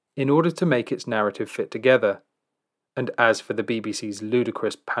November in order to make its narrative fit together. And as for the BBC's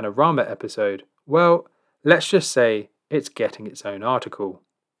ludicrous Panorama episode, well, let's just say it's getting its own article.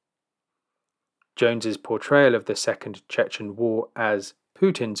 Jones's portrayal of the Second Chechen War as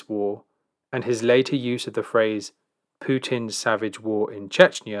Putin's war, and his later use of the phrase Putin's savage war in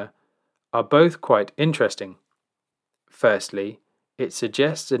Chechnya, are both quite interesting. Firstly, it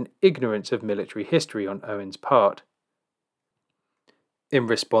suggests an ignorance of military history on Owen's part. In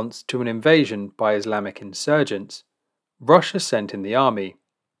response to an invasion by Islamic insurgents, Russia sent in the army.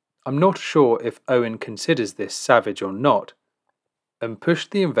 I'm not sure if Owen considers this savage or not, and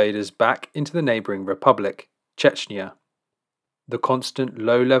pushed the invaders back into the neighbouring republic, Chechnya. The constant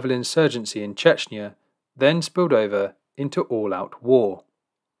low-level insurgency in Chechnya then spilled over into all-out war.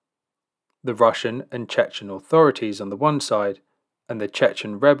 The Russian and Chechen authorities on the one side, and the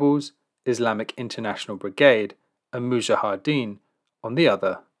Chechen rebels Islamic International Brigade and Mujahideen on the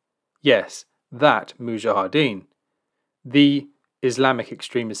other. Yes, that Mujahideen. The Islamic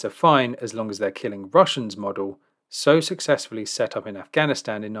extremists are fine as long as they're killing Russians model, so successfully set up in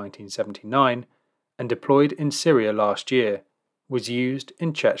Afghanistan in 1979 and deployed in Syria last year, was used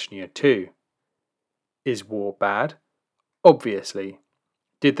in Chechnya too. Is war bad? Obviously.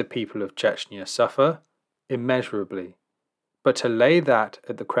 Did the people of Chechnya suffer? Immeasurably. But to lay that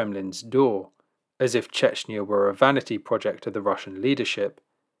at the Kremlin's door, as if Chechnya were a vanity project of the Russian leadership,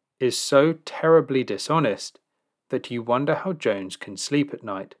 is so terribly dishonest that you wonder how Jones can sleep at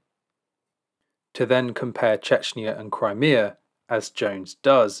night. To then compare Chechnya and Crimea, as Jones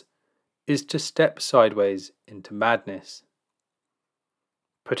does, is to step sideways into madness.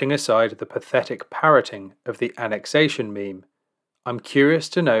 Putting aside the pathetic parroting of the annexation meme, I'm curious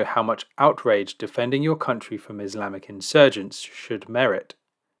to know how much outrage defending your country from Islamic insurgents should merit,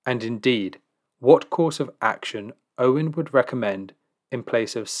 and indeed, what course of action Owen would recommend in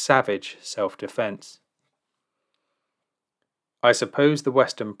place of savage self-defense. I suppose the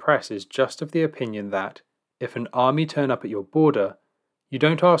Western press is just of the opinion that, if an army turn up at your border, you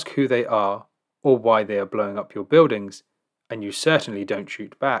don't ask who they are or why they are blowing up your buildings, and you certainly don't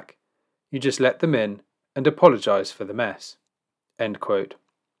shoot back. You just let them in and apologise for the mess. End quote.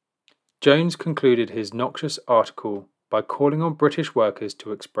 Jones concluded his noxious article by calling on British workers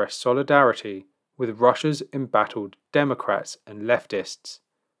to express solidarity with Russia's embattled Democrats and leftists,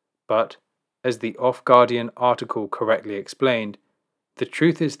 but, as the Off-Guardian article correctly explained, the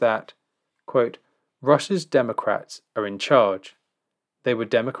truth is that, quote, Russia's Democrats are in charge. They were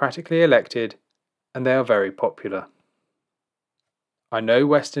democratically elected, and they are very popular. I know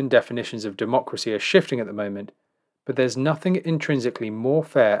Western definitions of democracy are shifting at the moment, but there's nothing intrinsically more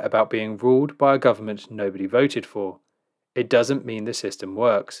fair about being ruled by a government nobody voted for. It doesn't mean the system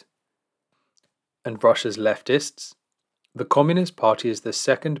works. And Russia's leftists? The Communist Party is the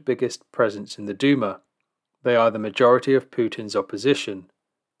second biggest presence in the Duma. They are the majority of Putin's opposition,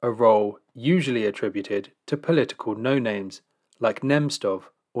 a role usually attributed to political no-names like Nemtsov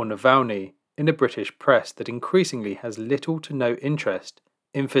or Navalny in a British press that increasingly has little to no interest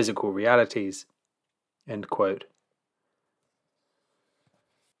in physical realities. End quote.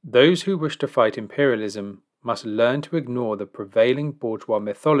 Those who wish to fight imperialism must learn to ignore the prevailing bourgeois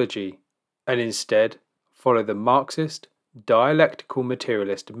mythology and instead follow the Marxist dialectical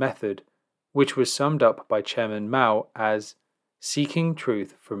materialist method, which was summed up by Chairman Mao as seeking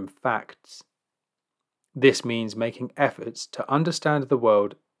truth from facts. This means making efforts to understand the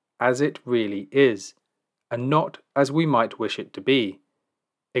world as it really is, and not as we might wish it to be,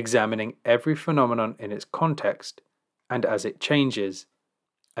 examining every phenomenon in its context and as it changes,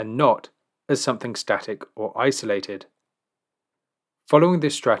 and not as something static or isolated. Following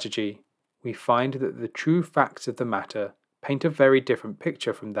this strategy, we find that the true facts of the matter paint a very different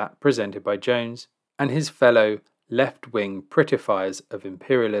picture from that presented by Jones and his fellow left-wing prettifiers of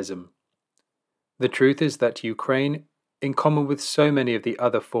imperialism. The truth is that Ukraine, in common with so many of the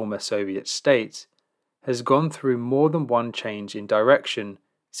other former Soviet states, has gone through more than one change in direction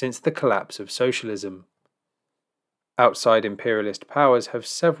since the collapse of socialism. Outside imperialist powers have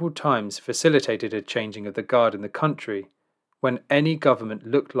several times facilitated a changing of the guard in the country when any government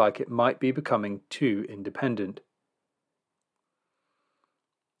looked like it might be becoming too independent.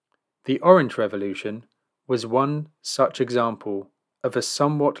 The Orange Revolution was one such example of a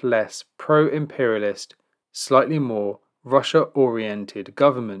somewhat less pro-imperialist, slightly more Russia-oriented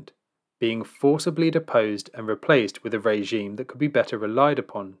government being forcibly deposed and replaced with a regime that could be better relied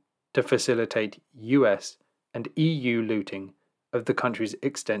upon to facilitate US and EU looting of the country's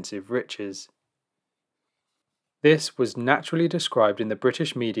extensive riches. This was naturally described in the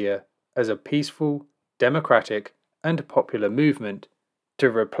British media as a peaceful, democratic, and popular movement to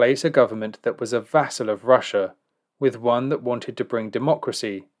replace a government that was a vassal of Russia with one that wanted to bring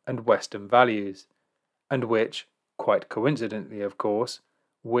democracy and Western values, and which, quite coincidentally of course,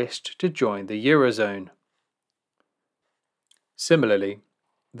 wished to join the Eurozone. Similarly,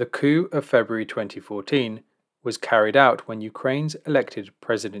 the coup of February 2014 was carried out when Ukraine's elected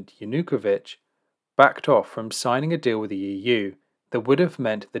President Yanukovych backed off from signing a deal with the EU that would have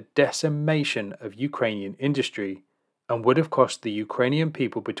meant the decimation of Ukrainian industry and would have cost the Ukrainian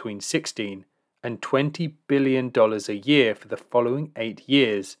people between $16 and $20 billion a year for the following 8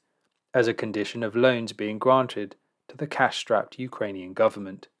 years, as a condition of loans being granted to the cash-strapped Ukrainian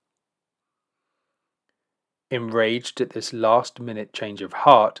government. Enraged at this last-minute change of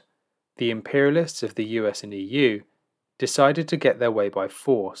heart, the imperialists of the US and EU decided to get their way by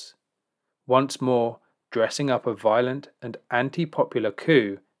force, once more dressing up a violent and anti-popular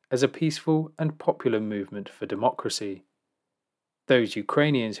coup as a peaceful and popular movement for democracy. Those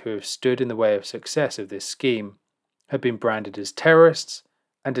Ukrainians who have stood in the way of success of this scheme have been branded as terrorists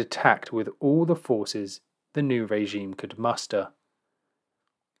and attacked with all the forces the new regime could muster.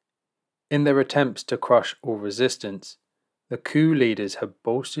 In their attempts to crush all resistance, the coup leaders have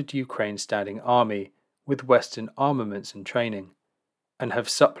bolstered Ukraine's standing army with Western armaments and training, and have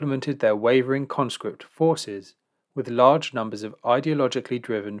supplemented their wavering conscript forces with large numbers of ideologically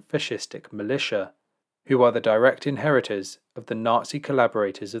driven fascistic militia, who are the direct inheritors of the Nazi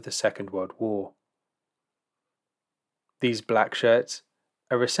collaborators of the Second World War. These black shirts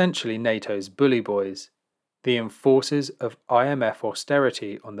are essentially NATO's bully boys, the enforcers of IMF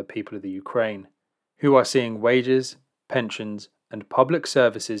austerity on the people of the Ukraine, who are seeing wages, pensions, and public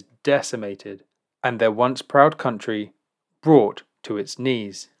services decimated, and their once proud country brought to its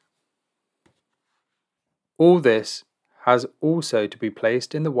knees. All this has also to be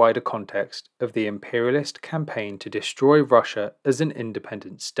placed in the wider context of the imperialist campaign to destroy Russia as an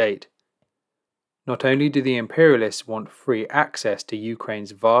independent state. Not only do the imperialists want free access to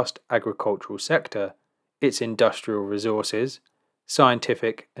Ukraine's vast agricultural sector, its industrial resources,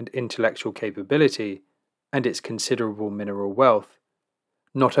 scientific and intellectual capability, and its considerable mineral wealth,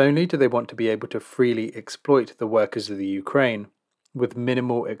 not only do they want to be able to freely exploit the workers of the Ukraine, with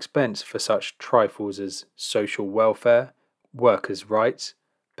minimal expense for such trifles as social welfare, workers' rights,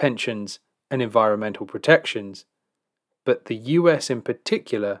 pensions, and environmental protections, but the US in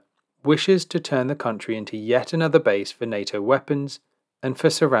particular wishes to turn the country into yet another base for NATO weapons and for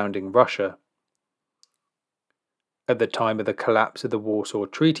surrounding Russia. At the time of the collapse of the Warsaw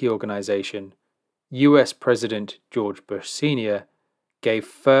Treaty Organization, US President George Bush Sr. gave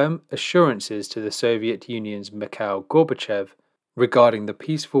firm assurances to the Soviet Union's Mikhail Gorbachev regarding the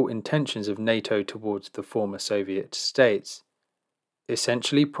peaceful intentions of NATO towards the former Soviet states,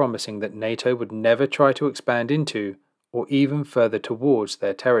 essentially promising that NATO would never try to expand into or even further towards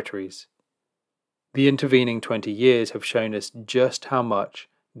their territories. The intervening 20 years have shown us just how much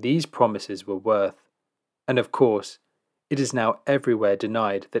these promises were worth, and of course, it is now everywhere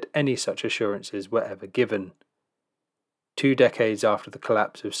denied that any such assurances were ever given. 2 decades after the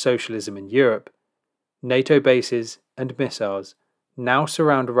collapse of socialism in Europe, NATO bases and missiles now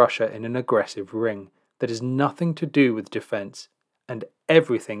surround Russia in an aggressive ring that has nothing to do with defense and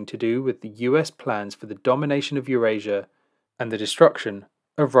everything to do with the US plans for the domination of Eurasia and the destruction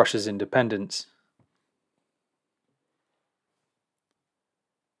of Russia's independence.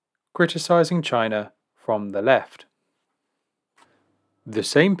 Criticizing China from the left. The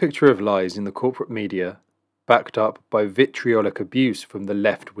same picture of lies in the corporate media, backed up by vitriolic abuse from the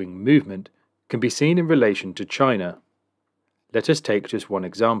left-wing movement, can be seen in relation to China. Let us take just one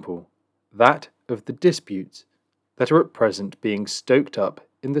example, that of the disputes that are at present being stoked up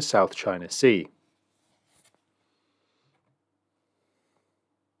in the South China Sea.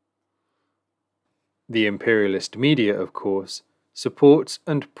 The imperialist media, of course, supports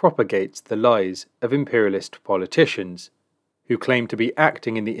and propagates the lies of imperialist politicians who claim to be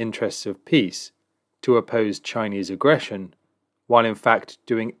acting in the interests of peace to oppose Chinese aggression, while in fact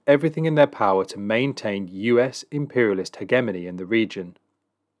doing everything in their power to maintain US imperialist hegemony in the region.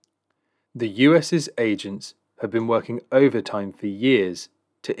 The US's agents have been working overtime for years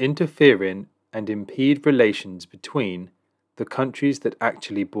to interfere in and impede relations between the countries that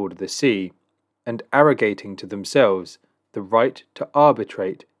actually border the sea, and arrogating to themselves the right to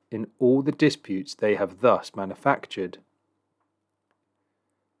arbitrate in all the disputes they have thus manufactured.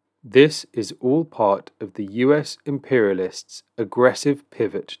 This is all part of the US imperialists' aggressive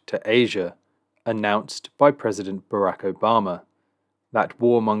pivot to Asia, announced by President Barack Obama, that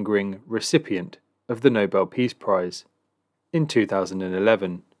warmongering recipient of the Nobel Peace Prize, in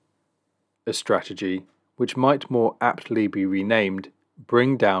 2011, a strategy which might more aptly be renamed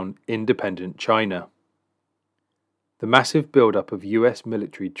Bring Down Independent China. The massive buildup of US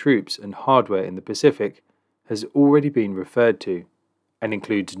military troops and hardware in the Pacific has already been referred to, and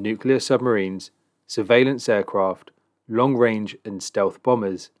includes nuclear submarines, surveillance aircraft, long-range and stealth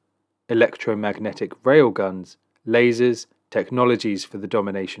bombers, electromagnetic railguns, lasers, technologies for the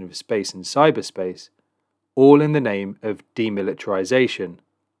domination of space and cyberspace, all in the name of demilitarization,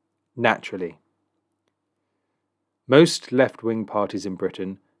 naturally. Most left-wing parties in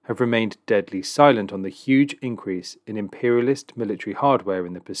Britain have remained deadly silent on the huge increase in imperialist military hardware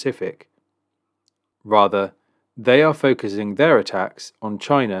in the Pacific. Rather, they are focusing their attacks on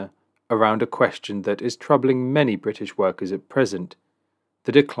China around a question that is troubling many British workers at present: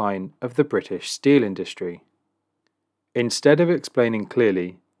 the decline of the British steel industry. Instead of explaining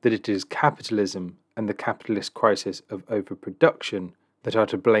clearly that it is capitalism and the capitalist crisis of overproduction that are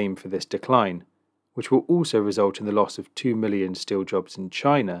to blame for this decline, which will also result in the loss of 2 million steel jobs in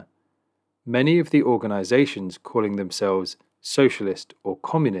China, many of the organisations calling themselves socialist or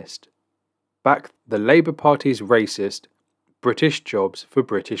communist back the Labour Party's racist British Jobs for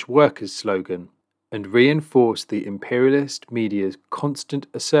British Workers slogan and reinforce the imperialist media's constant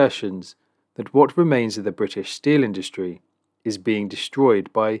assertions that what remains of the British steel industry is being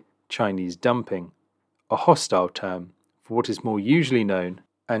destroyed by Chinese dumping, a hostile term for what is more usually known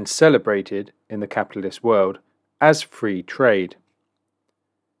and celebrated in the capitalist world as free trade.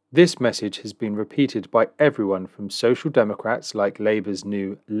 This message has been repeated by everyone from Social Democrats like Labour's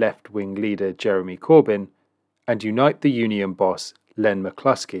new left-wing leader Jeremy Corbyn and Unite the Union boss Len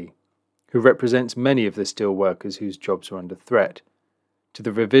McCluskey, who represents many of the steel workers whose jobs are under threat, to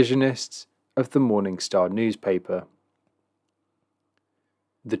the revisionists of the Morning Star newspaper.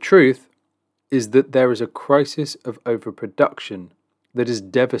 The truth is that there is a crisis of overproduction that is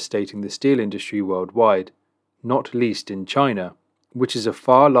devastating the steel industry worldwide, not least in China, which is a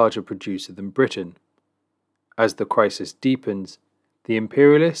far larger producer than Britain. As the crisis deepens, the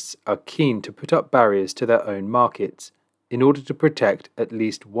imperialists are keen to put up barriers to their own markets in order to protect at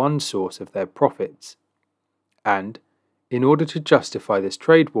least one source of their profits. And, in order to justify this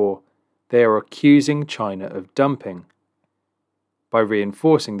trade war, they are accusing China of dumping. By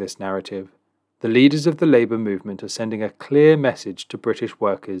reinforcing this narrative, the leaders of the labour movement are sending a clear message to British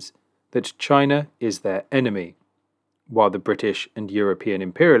workers that China is their enemy, while the British and European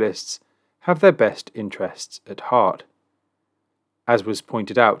imperialists have their best interests at heart. As was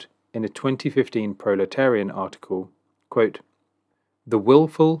pointed out in a 2015 Proletarian article, quote, "The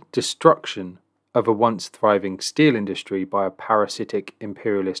willful destruction of a once thriving steel industry by a parasitic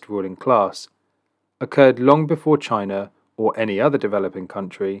imperialist ruling class occurred long before China or any other developing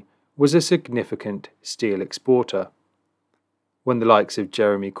country was a significant steel exporter. When the likes of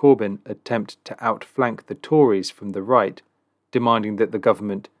Jeremy Corbyn attempt to outflank the Tories from the right, demanding that the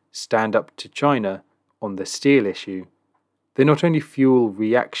government stand up to China on the steel issue, they not only fuel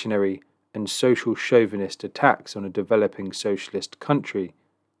reactionary and social chauvinist attacks on a developing socialist country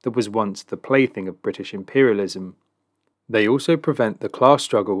that was once the plaything of British imperialism, they also prevent the class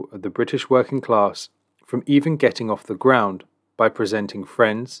struggle of the British working class from even getting off the ground by presenting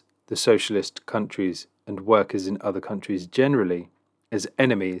friends, the socialist countries and workers in other countries generally, as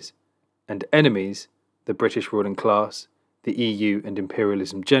enemies, and enemies, the British ruling class, the EU and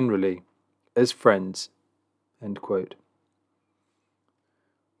imperialism generally, as friends." End quote.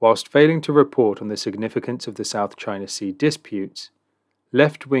 Whilst failing to report on the significance of the South China Sea disputes,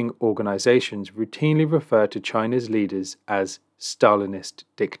 left-wing organisations routinely refer to China's leaders as Stalinist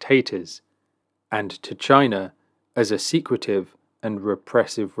dictators, and to China as a secretive and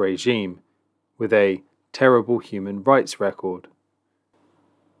repressive regime with a terrible human rights record.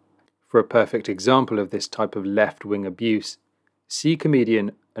 For a perfect example of this type of left-wing abuse, see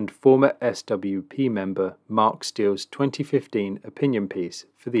comedian and former SWP member Mark Steele's 2015 opinion piece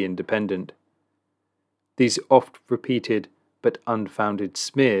for The Independent. These oft-repeated but unfounded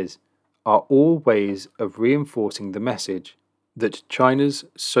smears are all ways of reinforcing the message that China's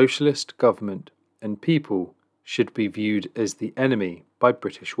socialist government and people should be viewed as the enemy by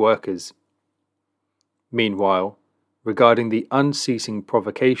British workers. Meanwhile, regarding the unceasing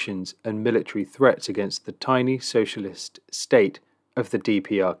provocations and military threats against the tiny socialist state of the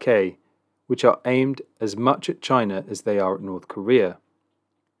DPRK, which are aimed as much at China as they are at North Korea,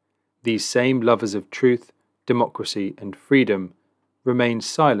 these same lovers of truth, democracy and freedom remain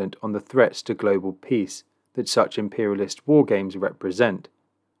silent on the threats to global peace that such imperialist war games represent,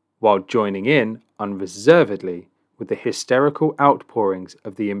 while joining in unreservedly with the hysterical outpourings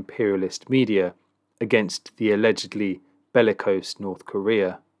of the imperialist media against the allegedly bellicose North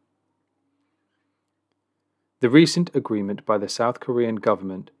Korea. The recent agreement by the South Korean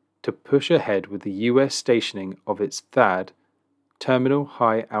government to push ahead with the US stationing of its THAAD, Terminal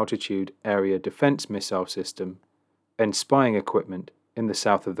High Altitude Area Defense Missile System, and spying equipment in the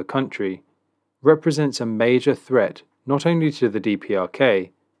south of the country, represents a major threat not only to the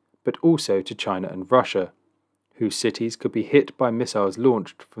DPRK, but also to China and Russia, whose cities could be hit by missiles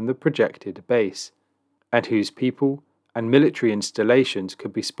launched from the projected base, and whose people and military installations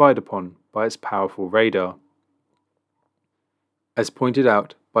could be spied upon by its powerful radar. As pointed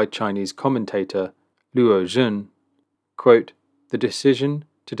out by Chinese commentator Luo Jun, quote, "The decision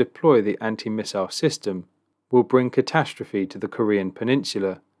to deploy the anti-missile system will bring catastrophe to the Korean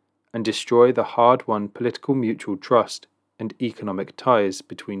peninsula and destroy the hard-won political mutual trust and economic ties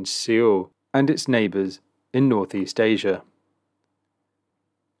between Seoul and its neighbours in Northeast Asia."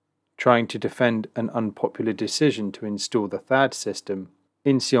 trying to defend an unpopular decision to install the THAAD system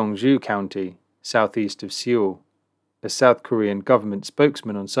in Seongju County, southeast of Seoul. A South Korean government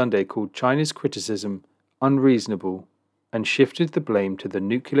spokesman on Sunday called China's criticism unreasonable and shifted the blame to the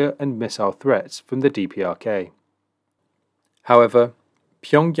nuclear and missile threats from the DPRK. However,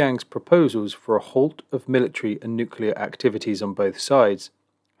 Pyongyang's proposals for a halt of military and nuclear activities on both sides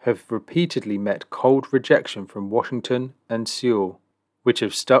have repeatedly met cold rejection from Washington and Seoul, which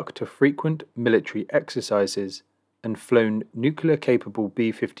have stuck to frequent military exercises and flown nuclear-capable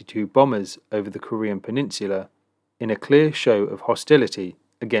B-52 bombers over the Korean peninsula in a clear show of hostility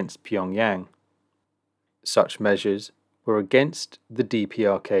against Pyongyang. Such measures were against the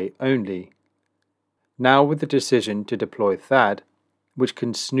DPRK only. Now with the decision to deploy THAAD, which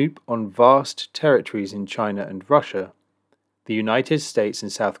can snoop on vast territories in China and Russia, the United States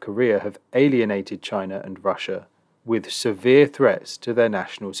and South Korea have alienated China and Russia with severe threats to their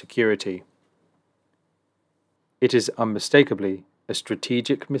national security. It is unmistakably a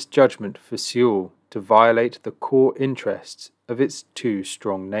strategic misjudgment for Seoul to violate the core interests of its two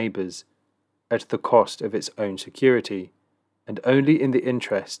strong neighbours, at the cost of its own security, and only in the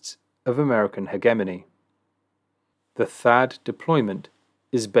interests of American hegemony. The THAAD deployment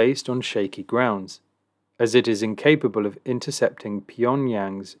is based on shaky grounds, as it is incapable of intercepting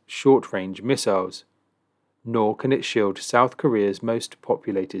Pyongyang's short-range missiles, nor can it shield South Korea's most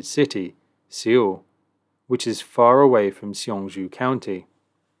populated city, Seoul, which is far away from Seongju County.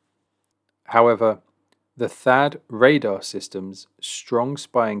 However, the THAAD radar system's strong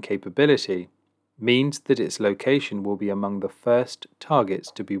spying capability means that its location will be among the first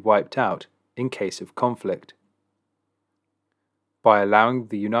targets to be wiped out in case of conflict. By allowing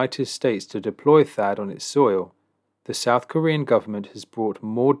the United States to deploy THAAD on its soil, the South Korean government has brought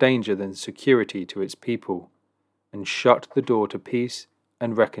more danger than security to its people and shut the door to peace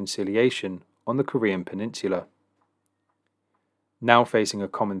and reconciliation on the Korean peninsula. Now facing a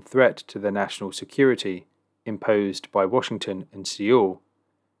common threat to their national security imposed by Washington and Seoul,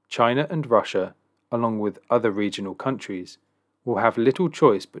 China and Russia, along with other regional countries, will have little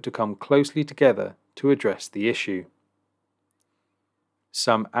choice but to come closely together to address the issue.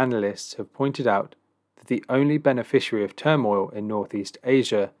 Some analysts have pointed out that the only beneficiary of turmoil in Northeast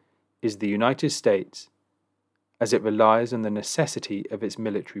Asia is the United States, as it relies on the necessity of its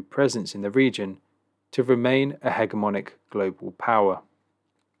military presence in the region to remain a hegemonic global power.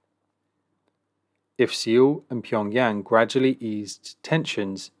 If Seoul and Pyongyang gradually eased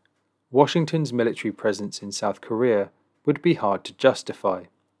tensions, Washington's military presence in South Korea would be hard to justify.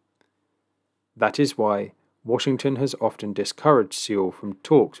 That is why Washington has often discouraged Seoul from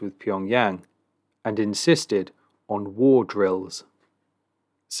talks with Pyongyang and insisted on war drills.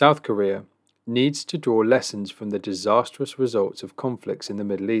 South Korea needs to draw lessons from the disastrous results of conflicts in the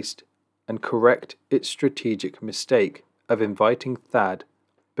Middle East and correct its strategic mistake of inviting THAAD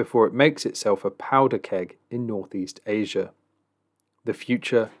before it makes itself a powder keg in Northeast Asia. The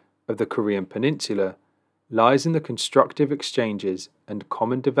future of the Korean peninsula lies in the constructive exchanges and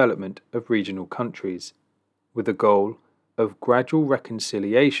common development of regional countries, with the goal of gradual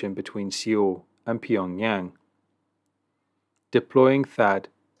reconciliation between Seoul and Pyongyang. Deploying THAAD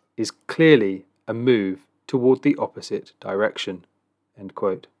is clearly a move toward the opposite direction." End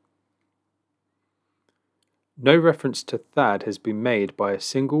quote. No reference to THAAD has been made by a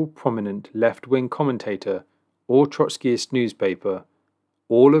single prominent left-wing commentator or Trotskyist newspaper,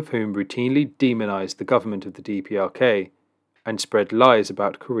 all of whom routinely demonized the government of the DPRK and spread lies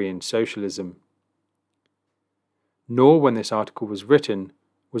about Korean socialism. Nor when this article was written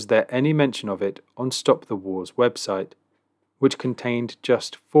was there any mention of it on Stop the War's website, which contained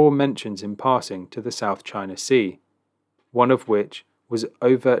just 4 mentions in passing to the South China Sea, one of which was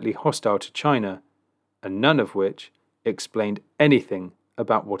overtly hostile to China, and none of which explained anything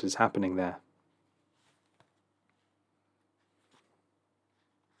about what is happening there.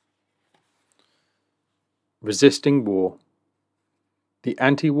 Resisting War. The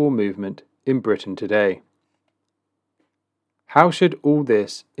anti-war movement in Britain today. How should all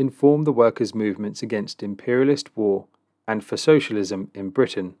this inform the workers' movements against imperialist war and for socialism in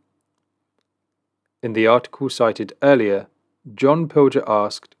Britain? In the article cited earlier, John Pilger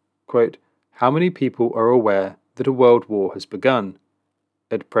asked, quote, "How many people are aware that a world war has begun?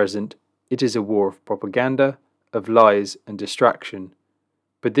 At present, it is a war of propaganda, of lies and distraction,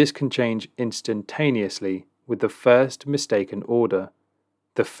 but this can change instantaneously with the first mistaken order,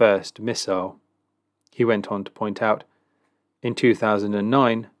 the first missile." He went on to point out, in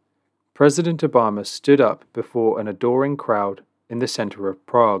 2009, President Obama stood up before an adoring crowd in the centre of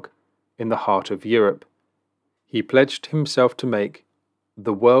Prague, in the heart of Europe. He pledged himself to make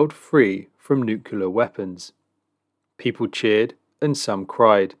the world free from nuclear weapons. People cheered and some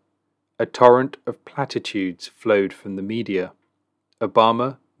cried. A torrent of platitudes flowed from the media.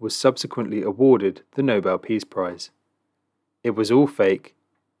 Obama was subsequently awarded the Nobel Peace Prize. It was all fake.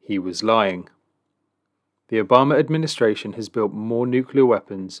 He was lying. The Obama administration has built more nuclear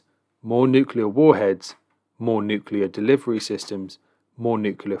weapons, more nuclear warheads, more nuclear delivery systems, more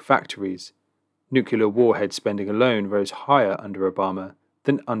nuclear factories. Nuclear warhead spending alone rose higher under Obama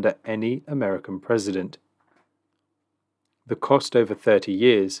than under any American president. The cost over 30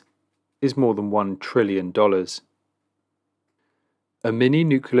 years is more than $1 trillion. A mini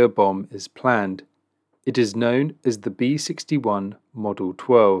nuclear bomb is planned. It is known as the B-61 Model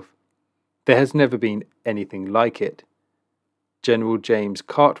 12. There has never been anything like it. General James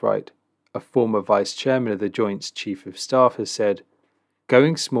Cartwright, a former vice chairman of the Joint Chief of Staff, has said,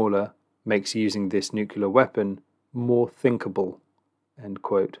 "Going smaller makes using this nuclear weapon more thinkable." End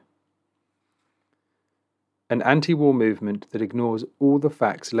quote. An anti-war movement that ignores all the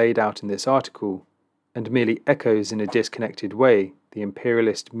facts laid out in this article and merely echoes in a disconnected way the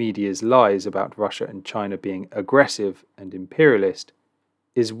imperialist media's lies about Russia and China being aggressive and imperialist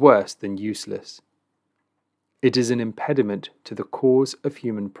is worse than useless. It is an impediment to the cause of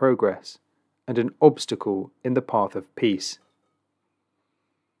human progress and an obstacle in the path of peace.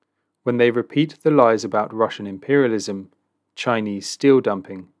 When they repeat the lies about Russian imperialism, Chinese steel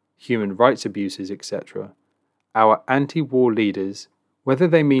dumping, human rights abuses, etc., our anti-war leaders, whether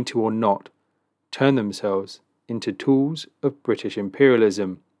they mean to or not, turn themselves into tools of British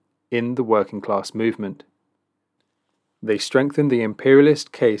imperialism in the working class movement. They strengthen the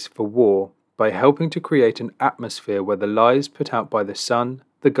imperialist case for war by helping to create an atmosphere where the lies put out by The Sun,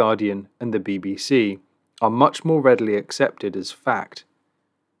 The Guardian, and the BBC are much more readily accepted as fact.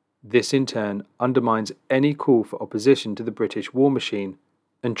 This in turn undermines any call for opposition to the British war machine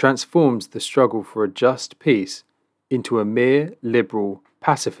and transforms the struggle for a just peace into a mere liberal,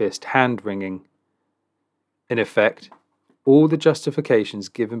 pacifist hand-wringing. In effect, all the justifications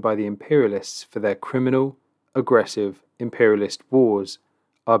given by the imperialists for their criminal, aggressive, imperialist wars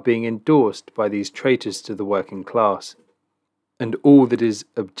are being endorsed by these traitors to the working class. And all that is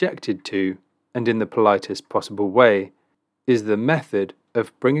objected to, and in the politest possible way, is the method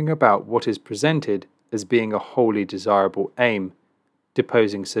of bringing about what is presented as being a wholly desirable aim,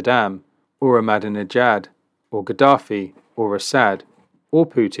 deposing Saddam, or Ahmadinejad, or Gaddafi, or Assad, or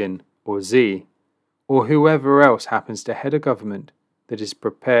Putin, or Xi, or whoever else happens to head a government that is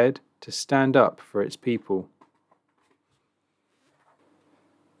prepared to stand up for its people.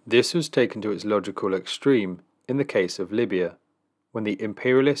 This was taken to its logical extreme in the case of Libya, when the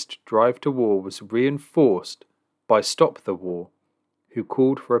imperialist drive to war was reinforced by Stop the War, who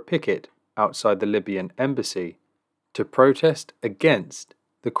called for a picket outside the Libyan embassy to protest against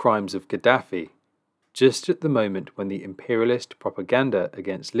the crimes of Gaddafi, just at the moment when the imperialist propaganda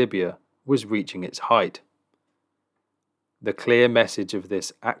against Libya was reaching its height. The clear message of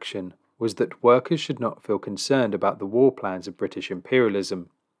this action was that workers should not feel concerned about the war plans of British imperialism,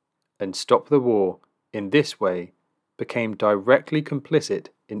 and Stop the War, in this way, became directly complicit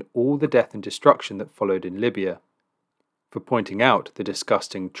in all the death and destruction that followed in Libya. For pointing out the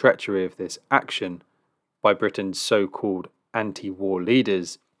disgusting treachery of this action by Britain's so-called anti-war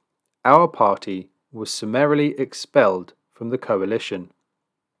leaders, our party was summarily expelled from the coalition.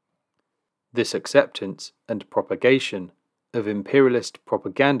 This acceptance and propagation of imperialist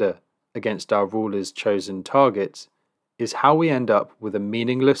propaganda against our rulers' chosen targets is how we end up with a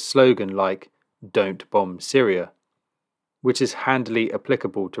meaningless slogan like "Don't bomb Syria," which is handily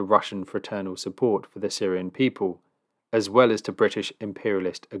applicable to Russian fraternal support for the Syrian people, as well as to British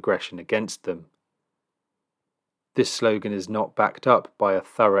imperialist aggression against them. This slogan is not backed up by a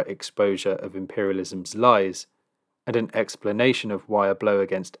thorough exposure of imperialism's lies, and an explanation of why a blow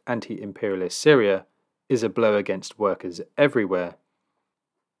against anti-imperialist Syria is a blow against workers everywhere,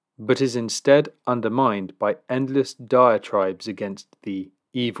 but is instead undermined by endless diatribes against the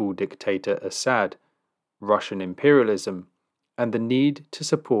evil dictator Assad, Russian imperialism, and the need to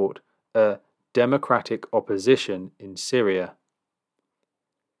support a democratic opposition in Syria.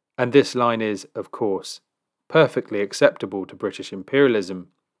 And this line is, of course, perfectly acceptable to British imperialism,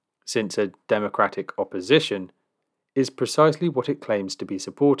 since a democratic opposition is precisely what it claims to be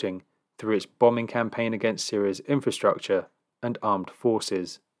supporting through its bombing campaign against Syria's infrastructure and armed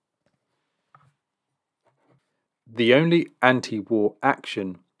forces. The only anti-war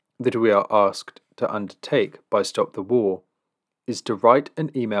action that we are asked to undertake by Stop the War is to write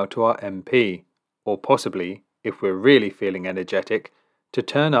an email to our MP, or possibly, if we're really feeling energetic, to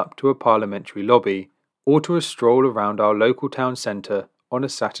turn up to a parliamentary lobby or to a stroll around our local town centre on a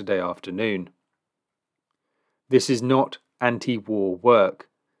Saturday afternoon. This is not anti-war work.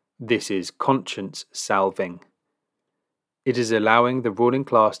 This is conscience salving. It is allowing the ruling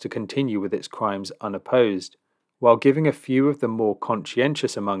class to continue with its crimes unopposed, while giving a few of the more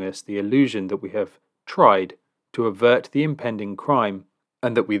conscientious among us the illusion that we have tried to avert the impending crime,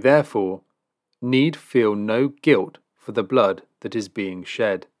 and that we therefore need feel no guilt for the blood that is being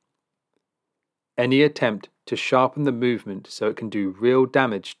shed. Any attempt to sharpen the movement so it can do real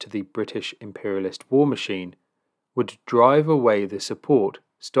damage to the British imperialist war machine would drive away the support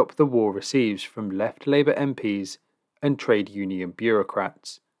Stop the War receives from left Labour MPs and trade union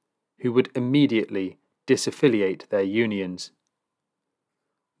bureaucrats, who would immediately disaffiliate their unions.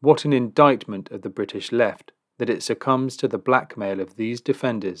 What an indictment of the British left that it succumbs to the blackmail of these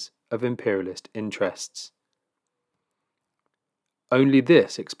defenders of imperialist interests. Only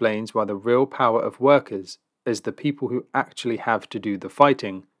this explains why the real power of workers, as the people who actually have to do the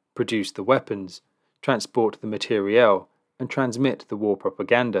fighting, produce the weapons, transport the materiel, and transmit the war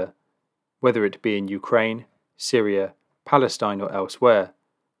propaganda, whether it be in Ukraine, Syria, Palestine, or elsewhere,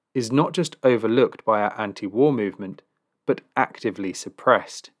 is not just overlooked by our anti-war movement, but actively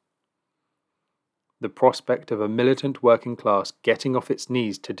suppressed. The prospect of a militant working class getting off its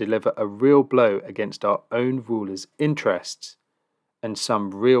knees to deliver a real blow against our own rulers' interests, and some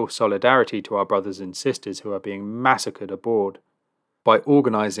real solidarity to our brothers and sisters who are being massacred abroad, by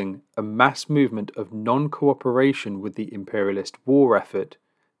organising a mass movement of non-cooperation with the imperialist war effort,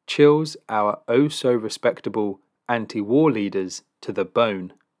 chills our oh-so-respectable anti-war leaders to the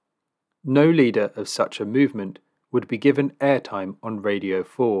bone. No leader of such a movement would be given airtime on Radio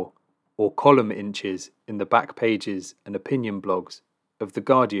 4, or column inches in the back pages and opinion blogs of The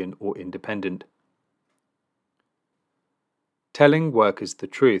Guardian or Independent. Telling workers the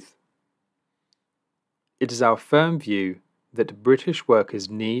truth. It is our firm view that British workers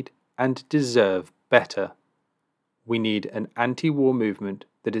need and deserve better. We need an anti-war movement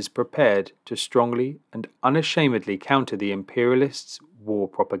that is prepared to strongly and unashamedly counter the imperialists' war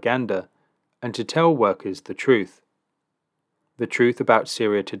propaganda and to tell workers the truth. The truth about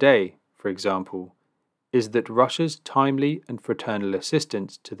Syria today, for example, is that Russia's timely and fraternal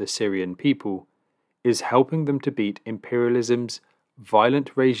assistance to the Syrian people is helping them to beat imperialism's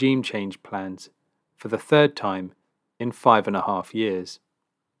violent regime change plans for the third time in 5.5 years.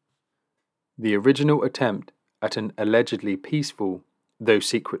 The original attempt at an allegedly peaceful, though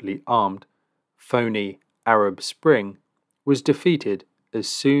secretly armed, phony Arab Spring was defeated as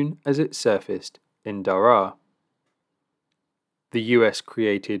soon as it surfaced in Daraa. The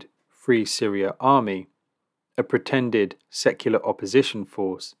US-created Free Syria Army, a pretended secular opposition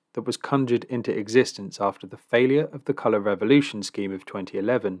force that was conjured into existence after the failure of the Colour Revolution scheme of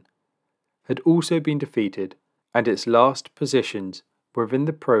 2011, had also been defeated, and its last positions were in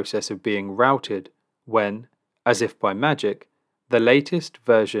the process of being routed when, as if by magic, the latest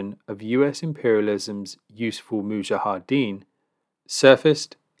version of US imperialism's useful mujahideen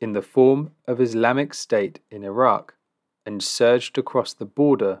surfaced in the form of Islamic State in Iraq and surged across the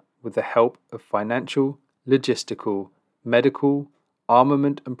border with the help of financial, logistical, medical,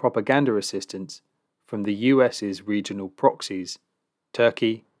 armament and propaganda assistance from the US's regional proxies,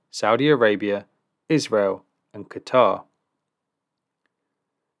 Turkey, Saudi Arabia, Israel, and Qatar.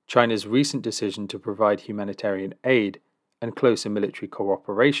 China's recent decision to provide humanitarian aid and closer military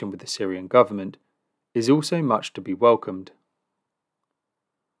cooperation with the Syrian government is also much to be welcomed.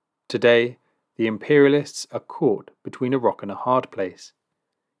 Today, the imperialists are caught between a rock and a hard place.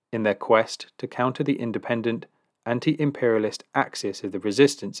 In their quest to counter the independent, anti-imperialist axis of the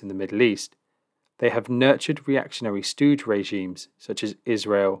resistance in the Middle East, they have nurtured reactionary stooge regimes such as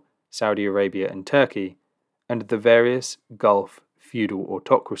Israel, Saudi Arabia, and Turkey, and the various Gulf feudal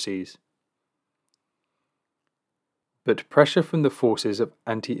autocracies. But pressure from the forces of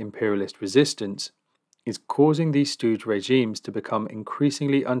anti-imperialist resistance is causing these stooge regimes to become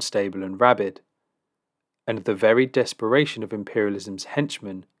increasingly unstable and rabid, and the very desperation of imperialism's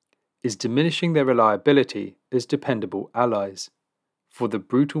henchmen is diminishing their reliability as dependable allies, for the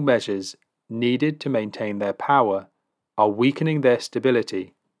brutal measures needed to maintain their power are weakening their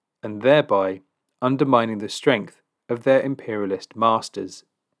stability and thereby undermining the strength of their imperialist masters.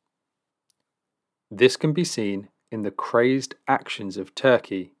 This can be seen in the crazed actions of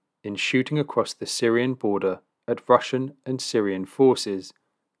Turkey in shooting across the Syrian border at Russian and Syrian forces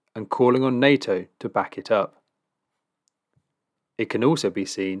and calling on NATO to back it up. It can also be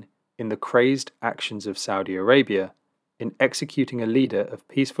seen in the crazed actions of Saudi Arabia in executing a leader of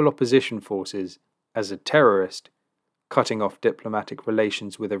peaceful opposition forces as a terrorist, cutting off diplomatic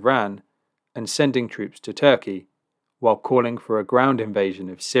relations with Iran, and sending troops to Turkey, while calling for a ground invasion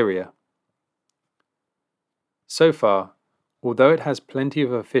of Syria. So far, although it has plenty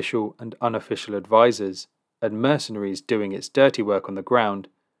of official and unofficial advisors and mercenaries doing its dirty work on the ground,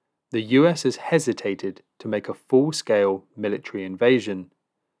 the US has hesitated to make a full-scale military invasion,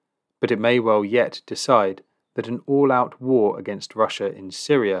 but it may well yet decide that an all-out war against Russia in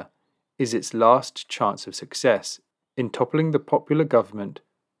Syria is its last chance of success in toppling the popular government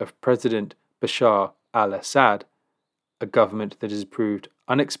of President Bashar al-Assad, a government that has proved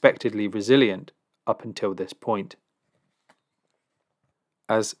unexpectedly resilient up until this point.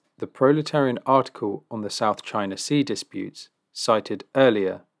 As the Proletarian article on the South China Sea disputes, cited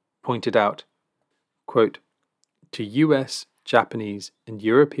earlier, pointed out, quote, to US, Japanese, and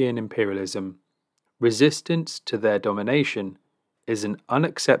European imperialism, resistance to their domination is an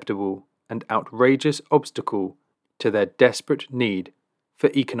unacceptable and outrageous obstacle to their desperate need for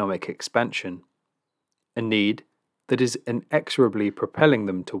economic expansion, a need that is inexorably propelling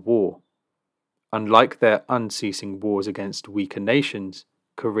them to war. Unlike their unceasing wars against weaker nations,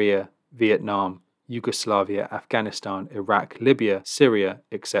 Korea, Vietnam, Yugoslavia, Afghanistan, Iraq, Libya, Syria,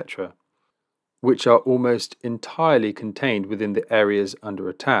 etc., which are almost entirely contained within the areas under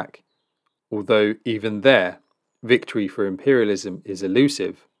attack, although even there, victory for imperialism is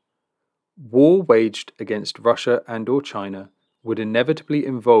elusive. War waged against Russia and/or China would inevitably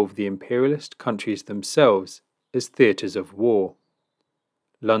involve the imperialist countries themselves as theatres of war.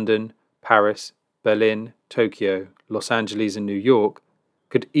 London, Paris, Berlin, Tokyo, Los Angeles, and New York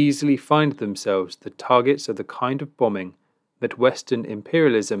could easily find themselves the targets of the kind of bombing that Western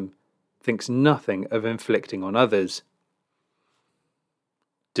imperialism thinks nothing of inflicting on others.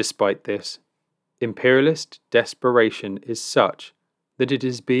 Despite this, imperialist desperation is such that it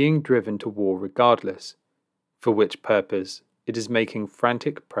is being driven to war regardless, for which purpose it is making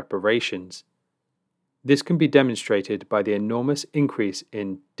frantic preparations. This can be demonstrated by the enormous increase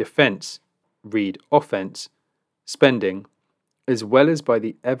in defense, read offense, spending, as well as by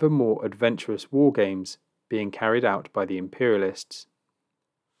the ever more adventurous war games being carried out by the imperialists.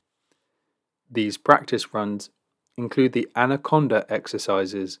 These practice runs include the Anaconda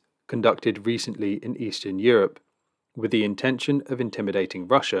exercises conducted recently in Eastern Europe with the intention of intimidating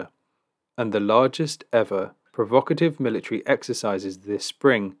Russia, and the largest ever provocative military exercises this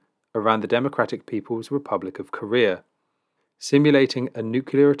spring around the Democratic People's Republic of Korea, simulating a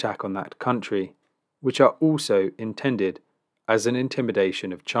nuclear attack on that country, which are also intended as an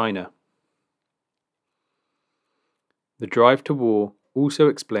intimidation of China. The drive to war also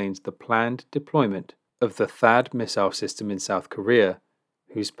explains the planned deployment of the THAAD missile system in South Korea,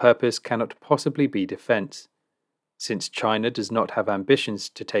 whose purpose cannot possibly be defense, since China does not have ambitions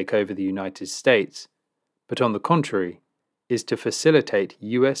to take over the United States, but on the contrary, is to facilitate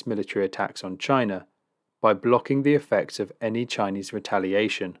US military attacks on China by blocking the effects of any Chinese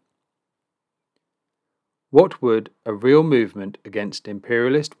retaliation. What would a real movement against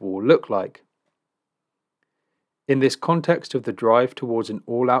imperialist war look like? In this context of the drive towards an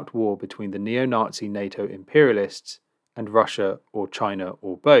all-out war between the neo-Nazi NATO imperialists and Russia or China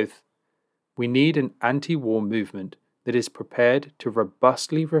or both, we need an anti-war movement that is prepared to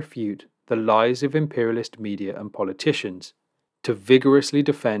robustly refute the lies of imperialist media and politicians, to vigorously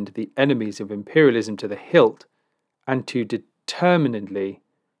defend the enemies of imperialism to the hilt, and to determinedly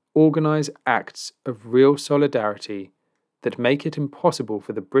organise acts of real solidarity that make it impossible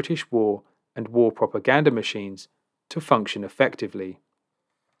for the British war and war propaganda machines to function effectively.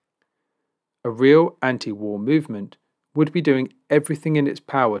 A real anti-war movement would be doing everything in its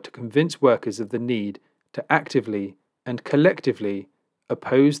power to convince workers of the need to actively and collectively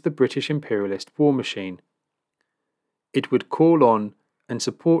oppose the British imperialist war machine. It would call on and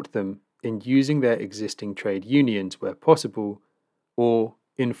support them in using their existing trade unions where possible, or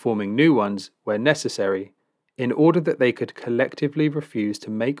in forming new ones where necessary, in order that they could collectively refuse to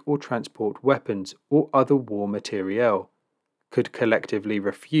make or transport weapons or other war materiel, could collectively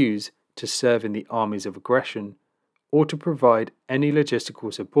refuse to serve in the armies of aggression, or to provide any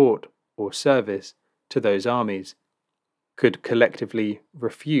logistical support or service to those armies, could collectively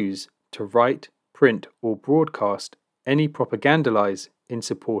refuse to write, print, or broadcast any propaganda lies in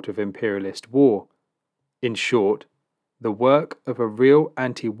support of imperialist war. In short, the work of a real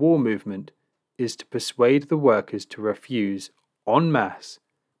anti-war movement is to persuade the workers to refuse, en masse,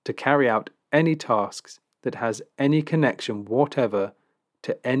 to carry out any tasks that has any connection whatever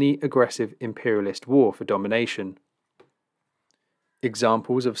to any aggressive imperialist war for domination.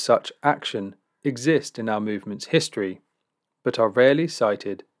 Examples of such action exist in our movement's history, but are rarely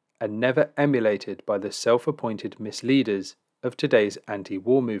cited and never emulated by the self-appointed misleaders of today's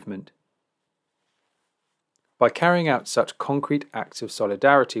anti-war movement. By carrying out such concrete acts of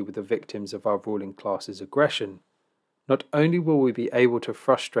solidarity with the victims of our ruling class's aggression, not only will we be able to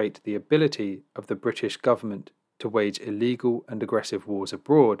frustrate the ability of the British government to wage illegal and aggressive wars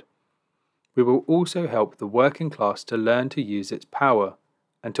abroad, we will also help the working class to learn to use its power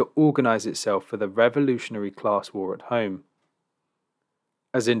and to organise itself for the revolutionary class war at home.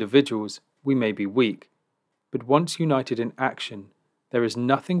 As individuals, we may be weak, but once united in action, there is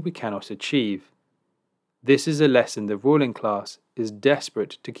nothing we cannot achieve. This is a lesson the ruling class is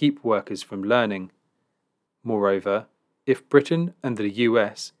desperate to keep workers from learning. Moreover, if Britain and the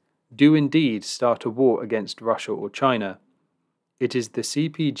US do indeed start a war against Russia or China, it is the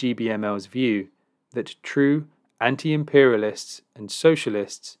CPGBML's view that true anti-imperialists and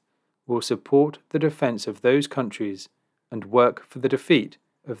socialists will support the defence of those countries and work for the defeat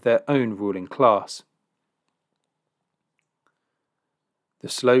of their own ruling class. The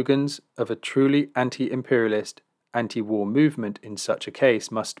slogans of a truly anti-imperialist, anti-war movement in such a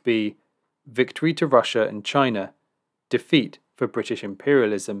case must be victory to Russia and China, defeat for British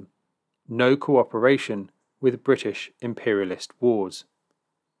imperialism, no cooperation with British imperialist wars.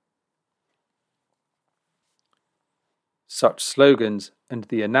 Such slogans and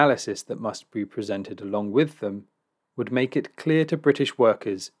the analysis that must be presented along with them would make it clear to British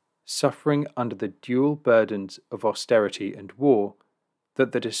workers suffering under the dual burdens of austerity and war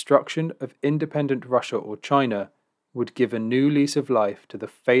that the destruction of independent Russia or China would give a new lease of life to the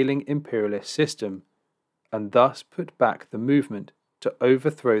failing imperialist system and thus put back the movement to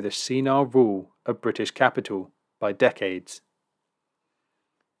overthrow the senile rule of British capital by decades.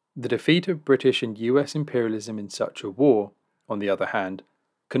 The defeat of British and US imperialism in such a war, on the other hand,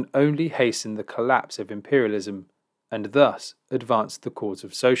 can only hasten the collapse of imperialism and thus advance the cause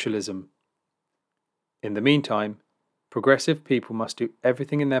of socialism. In the meantime, progressive people must do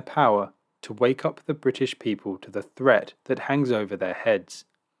everything in their power to wake up the British people to the threat that hangs over their heads.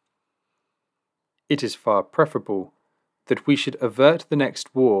 It is far preferable that we should avert the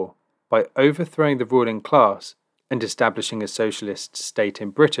next war by overthrowing the ruling class and establishing a socialist state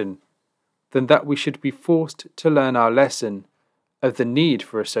in Britain, than that we should be forced to learn our lesson of the need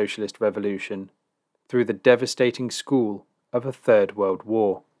for a socialist revolution through the devastating school of a Third World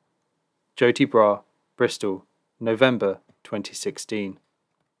War. Jyoti Brar, Bristol, November 2016.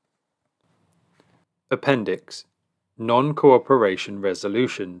 Appendix: Non-Cooperation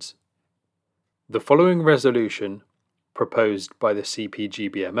Resolutions. The following resolution, proposed by the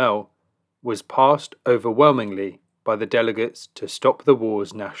CPGBML, was passed overwhelmingly by the delegates to Stop the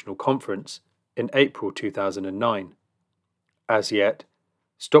War's National Conference in April 2009. As yet,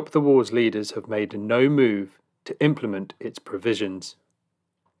 Stop the War's leaders have made no move to implement its provisions.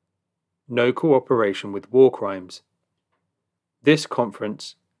 No cooperation with war crimes. This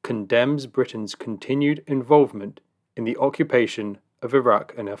conference condemns Britain's continued involvement in the occupation of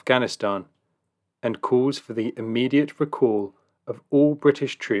Iraq and Afghanistan and calls for the immediate recall of all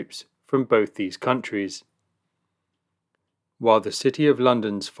British troops from both these countries. While the City of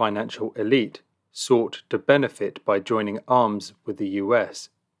London's financial elite sought to benefit by joining arms with the US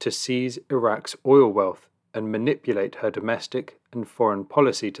to seize Iraq's oil wealth and manipulate her domestic and foreign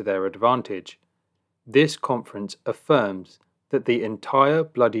policy to their advantage, this conference affirms that the entire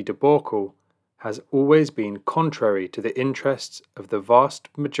bloody debacle has always been contrary to the interests of the vast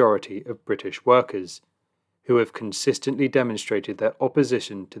majority of British workers, who have consistently demonstrated their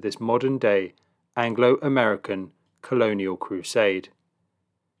opposition to this modern-day Anglo-American colonial crusade.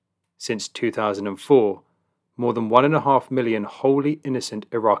 Since 2004, more than 1.5 million wholly innocent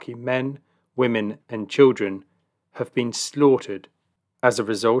Iraqi men, women and children have been slaughtered as a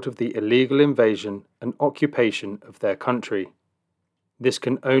result of the illegal invasion and occupation of their country. This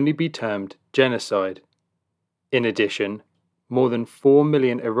can only be termed genocide. In addition, more than 4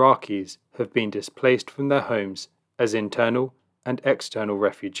 million Iraqis have been displaced from their homes as internal and external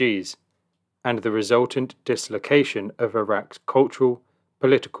refugees, and the resultant dislocation of Iraq's cultural,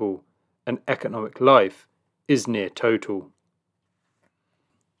 political, and economic life is near total.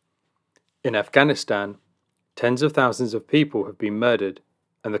 In Afghanistan, tens of thousands of people have been murdered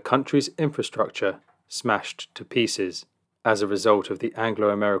and the country's infrastructure smashed to pieces as a result of the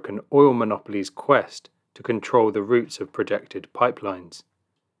Anglo-American oil monopoly's quest to control the routes of projected pipelines.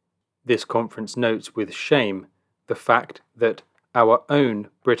 This conference notes with shame the fact that our own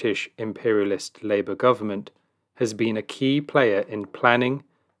British imperialist Labour government has been a key player in planning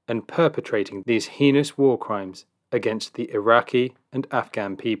and perpetrating these heinous war crimes against the Iraqi and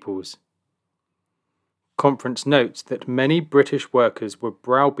Afghan peoples. Conference notes that many British workers were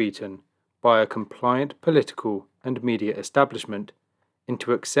browbeaten by a compliant political and media establishment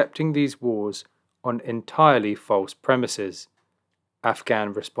into accepting these wars on entirely false premises: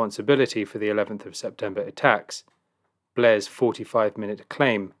 Afghan responsibility for the 11th of September attacks, Blair's 45-minute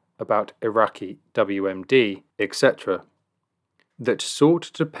claim about Iraqi WMD, etc., that sought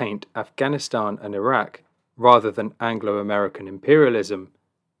to paint Afghanistan and Iraq, rather than Anglo-American imperialism,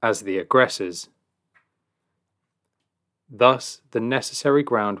 as the aggressors. Thus, the necessary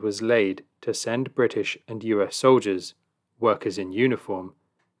ground was laid to send British and US soldiers, workers in uniform,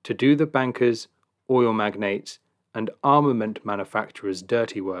 to do the bankers, oil magnates, and armament manufacturers'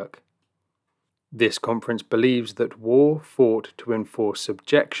 dirty work. This conference believes that war fought to enforce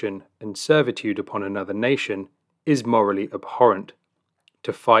subjection and servitude upon another nation is morally abhorrent.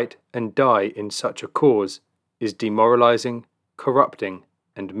 To fight and die in such a cause is demoralizing, corrupting,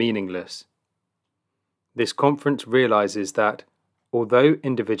 and meaningless. This conference realizes that, although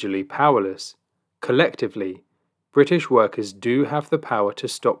individually powerless, collectively, British workers do have the power to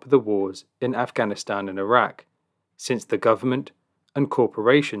stop the wars in Afghanistan and Iraq, since the government and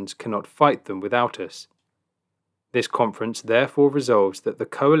corporations cannot fight them without us. This conference therefore resolves that the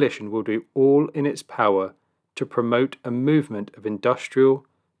coalition will do all in its power to promote a movement of industrial,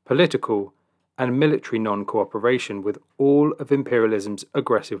 political, and military non-cooperation with all of imperialism's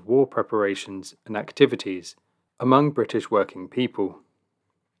aggressive war preparations and activities among British working people.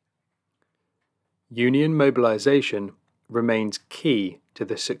 Union mobilization remains key to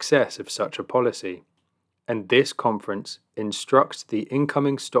the success of such a policy, and this conference instructs the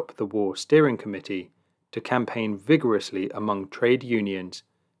incoming Stop the War Steering Committee to campaign vigorously among trade unions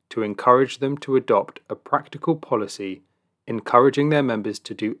to encourage them to adopt a practical policy encouraging their members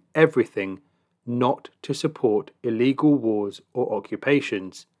to do everything not to support illegal wars or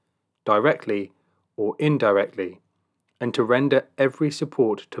occupations, directly or indirectly, and to render every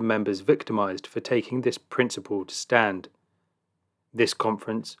support to members victimized for taking this principled stand. This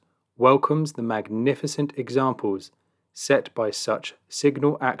conference welcomes the magnificent examples set by such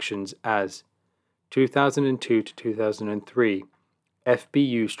signal actions as 2002 to 2003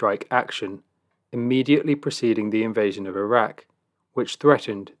 FBU strike action immediately preceding the invasion of Iraq, which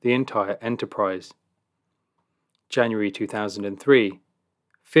threatened the entire enterprise. January 2003,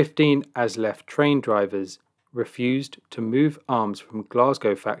 15 ASLEF train drivers refused to move arms from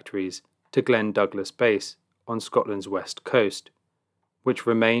Glasgow factories to Glen Douglas Base on Scotland's west coast, which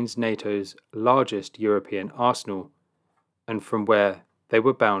remains NATO's largest European arsenal, and from where they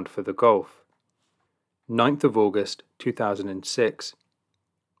were bound for the Gulf. 9th of August 2006,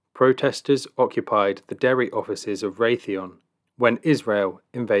 protesters occupied the Derry offices of Raytheon when Israel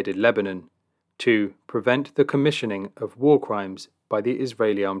invaded Lebanon to prevent the commissioning of war crimes by the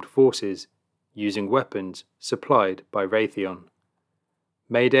Israeli armed forces using weapons supplied by Raytheon.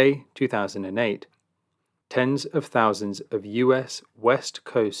 May Day 2008, tens of thousands of US West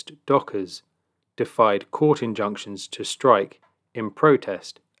Coast dockers defied court injunctions to strike in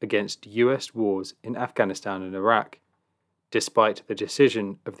protest against US wars in Afghanistan and Iraq, despite the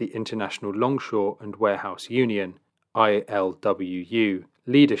decision of the International Longshore and Warehouse Union (ILWU)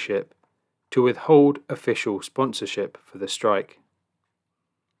 leadership to withhold official sponsorship for the strike.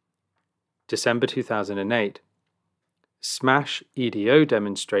 December 2008, Smash EDO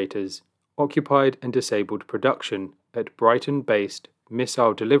demonstrators occupied and disabled production at Brighton-based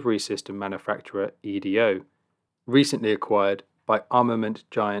missile delivery system manufacturer EDO, recently acquired by armament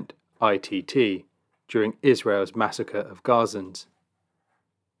giant ITT during Israel's massacre of Gazans.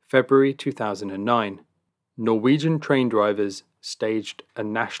 February 2009, Norwegian train drivers staged a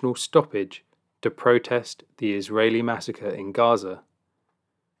national stoppage to protest the Israeli massacre in Gaza.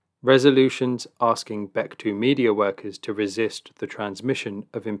 Resolutions asking Bektu media workers to resist the transmission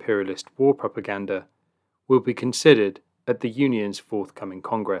of imperialist war propaganda will be considered at the union's forthcoming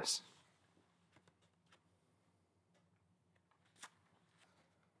Congress.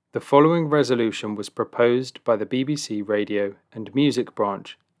 The following resolution was proposed by the BBC Radio and Music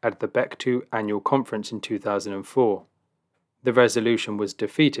branch at the Bektu Annual Conference in 2004. The resolution was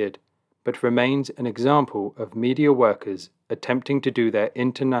defeated, but remains an example of media workers attempting to do their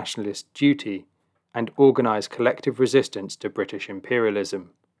internationalist duty and organise collective resistance to British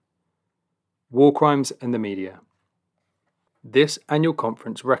imperialism. War crimes and the media. This annual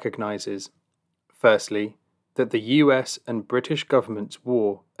conference recognises, firstly, that the US and British government's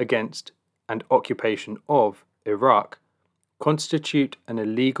war against and occupation of Iraq constitute an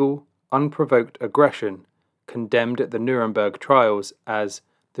illegal, unprovoked aggression condemned at the Nuremberg trials as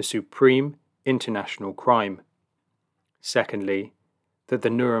the supreme international crime. Secondly, that the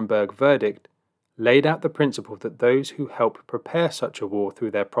Nuremberg verdict laid out the principle that those who help prepare such a war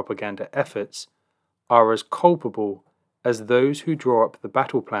through their propaganda efforts are as culpable as those who draw up the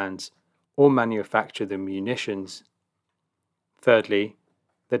battle plans or manufacture the munitions. Thirdly,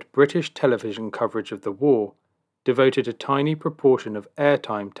 that British television coverage of the war devoted a tiny proportion of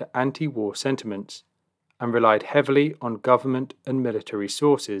airtime to anti-war sentiments and relied heavily on government and military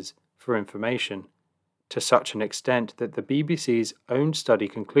sources for information, to such an extent that the BBC's own study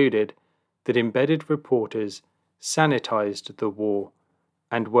concluded that embedded reporters sanitized the war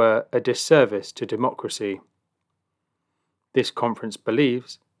and were a disservice to democracy. This conference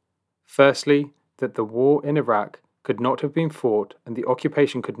believes, firstly, that the war in Iraq could not have been fought and the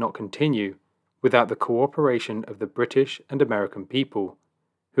occupation could not continue without the cooperation of the British and American people,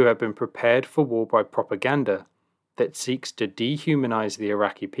 who have been prepared for war by propaganda that seeks to dehumanize the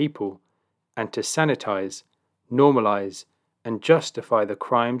Iraqi people and to sanitize, normalize, and justify the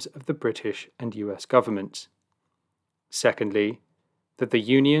crimes of the British and US governments. Secondly, that the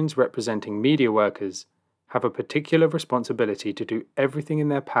unions representing media workers have a particular responsibility to do everything in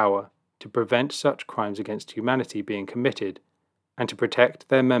their power to prevent such crimes against humanity being committed and to protect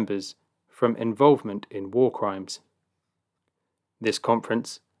their members from involvement in war crimes. This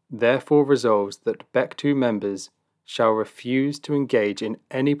conference therefore resolves that BECTU members shall refuse to engage in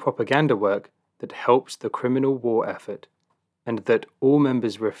any propaganda work that helps the criminal war effort, and that all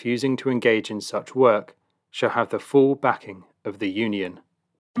members refusing to engage in such work shall have the full backing of the Union.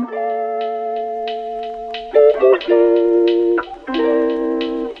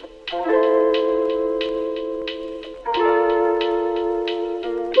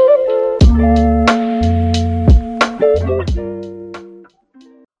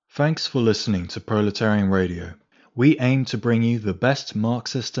 Thanks for listening to Proletarian Radio. We aim to bring you the best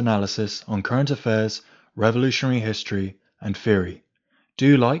Marxist analysis on current affairs, revolutionary history, and theory.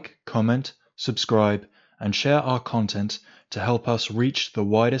 Do like, comment, subscribe, and share our content to help us reach the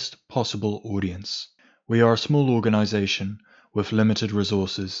widest possible audience. We are a small organization with limited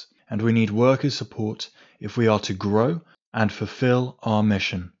resources, and we need workers' support if we are to grow and fulfill our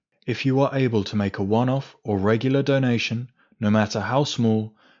mission. If you are able to make a one-off or regular donation, no matter how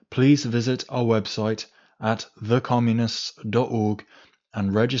small, please visit our website at thecommunists.org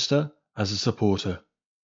and register as a supporter.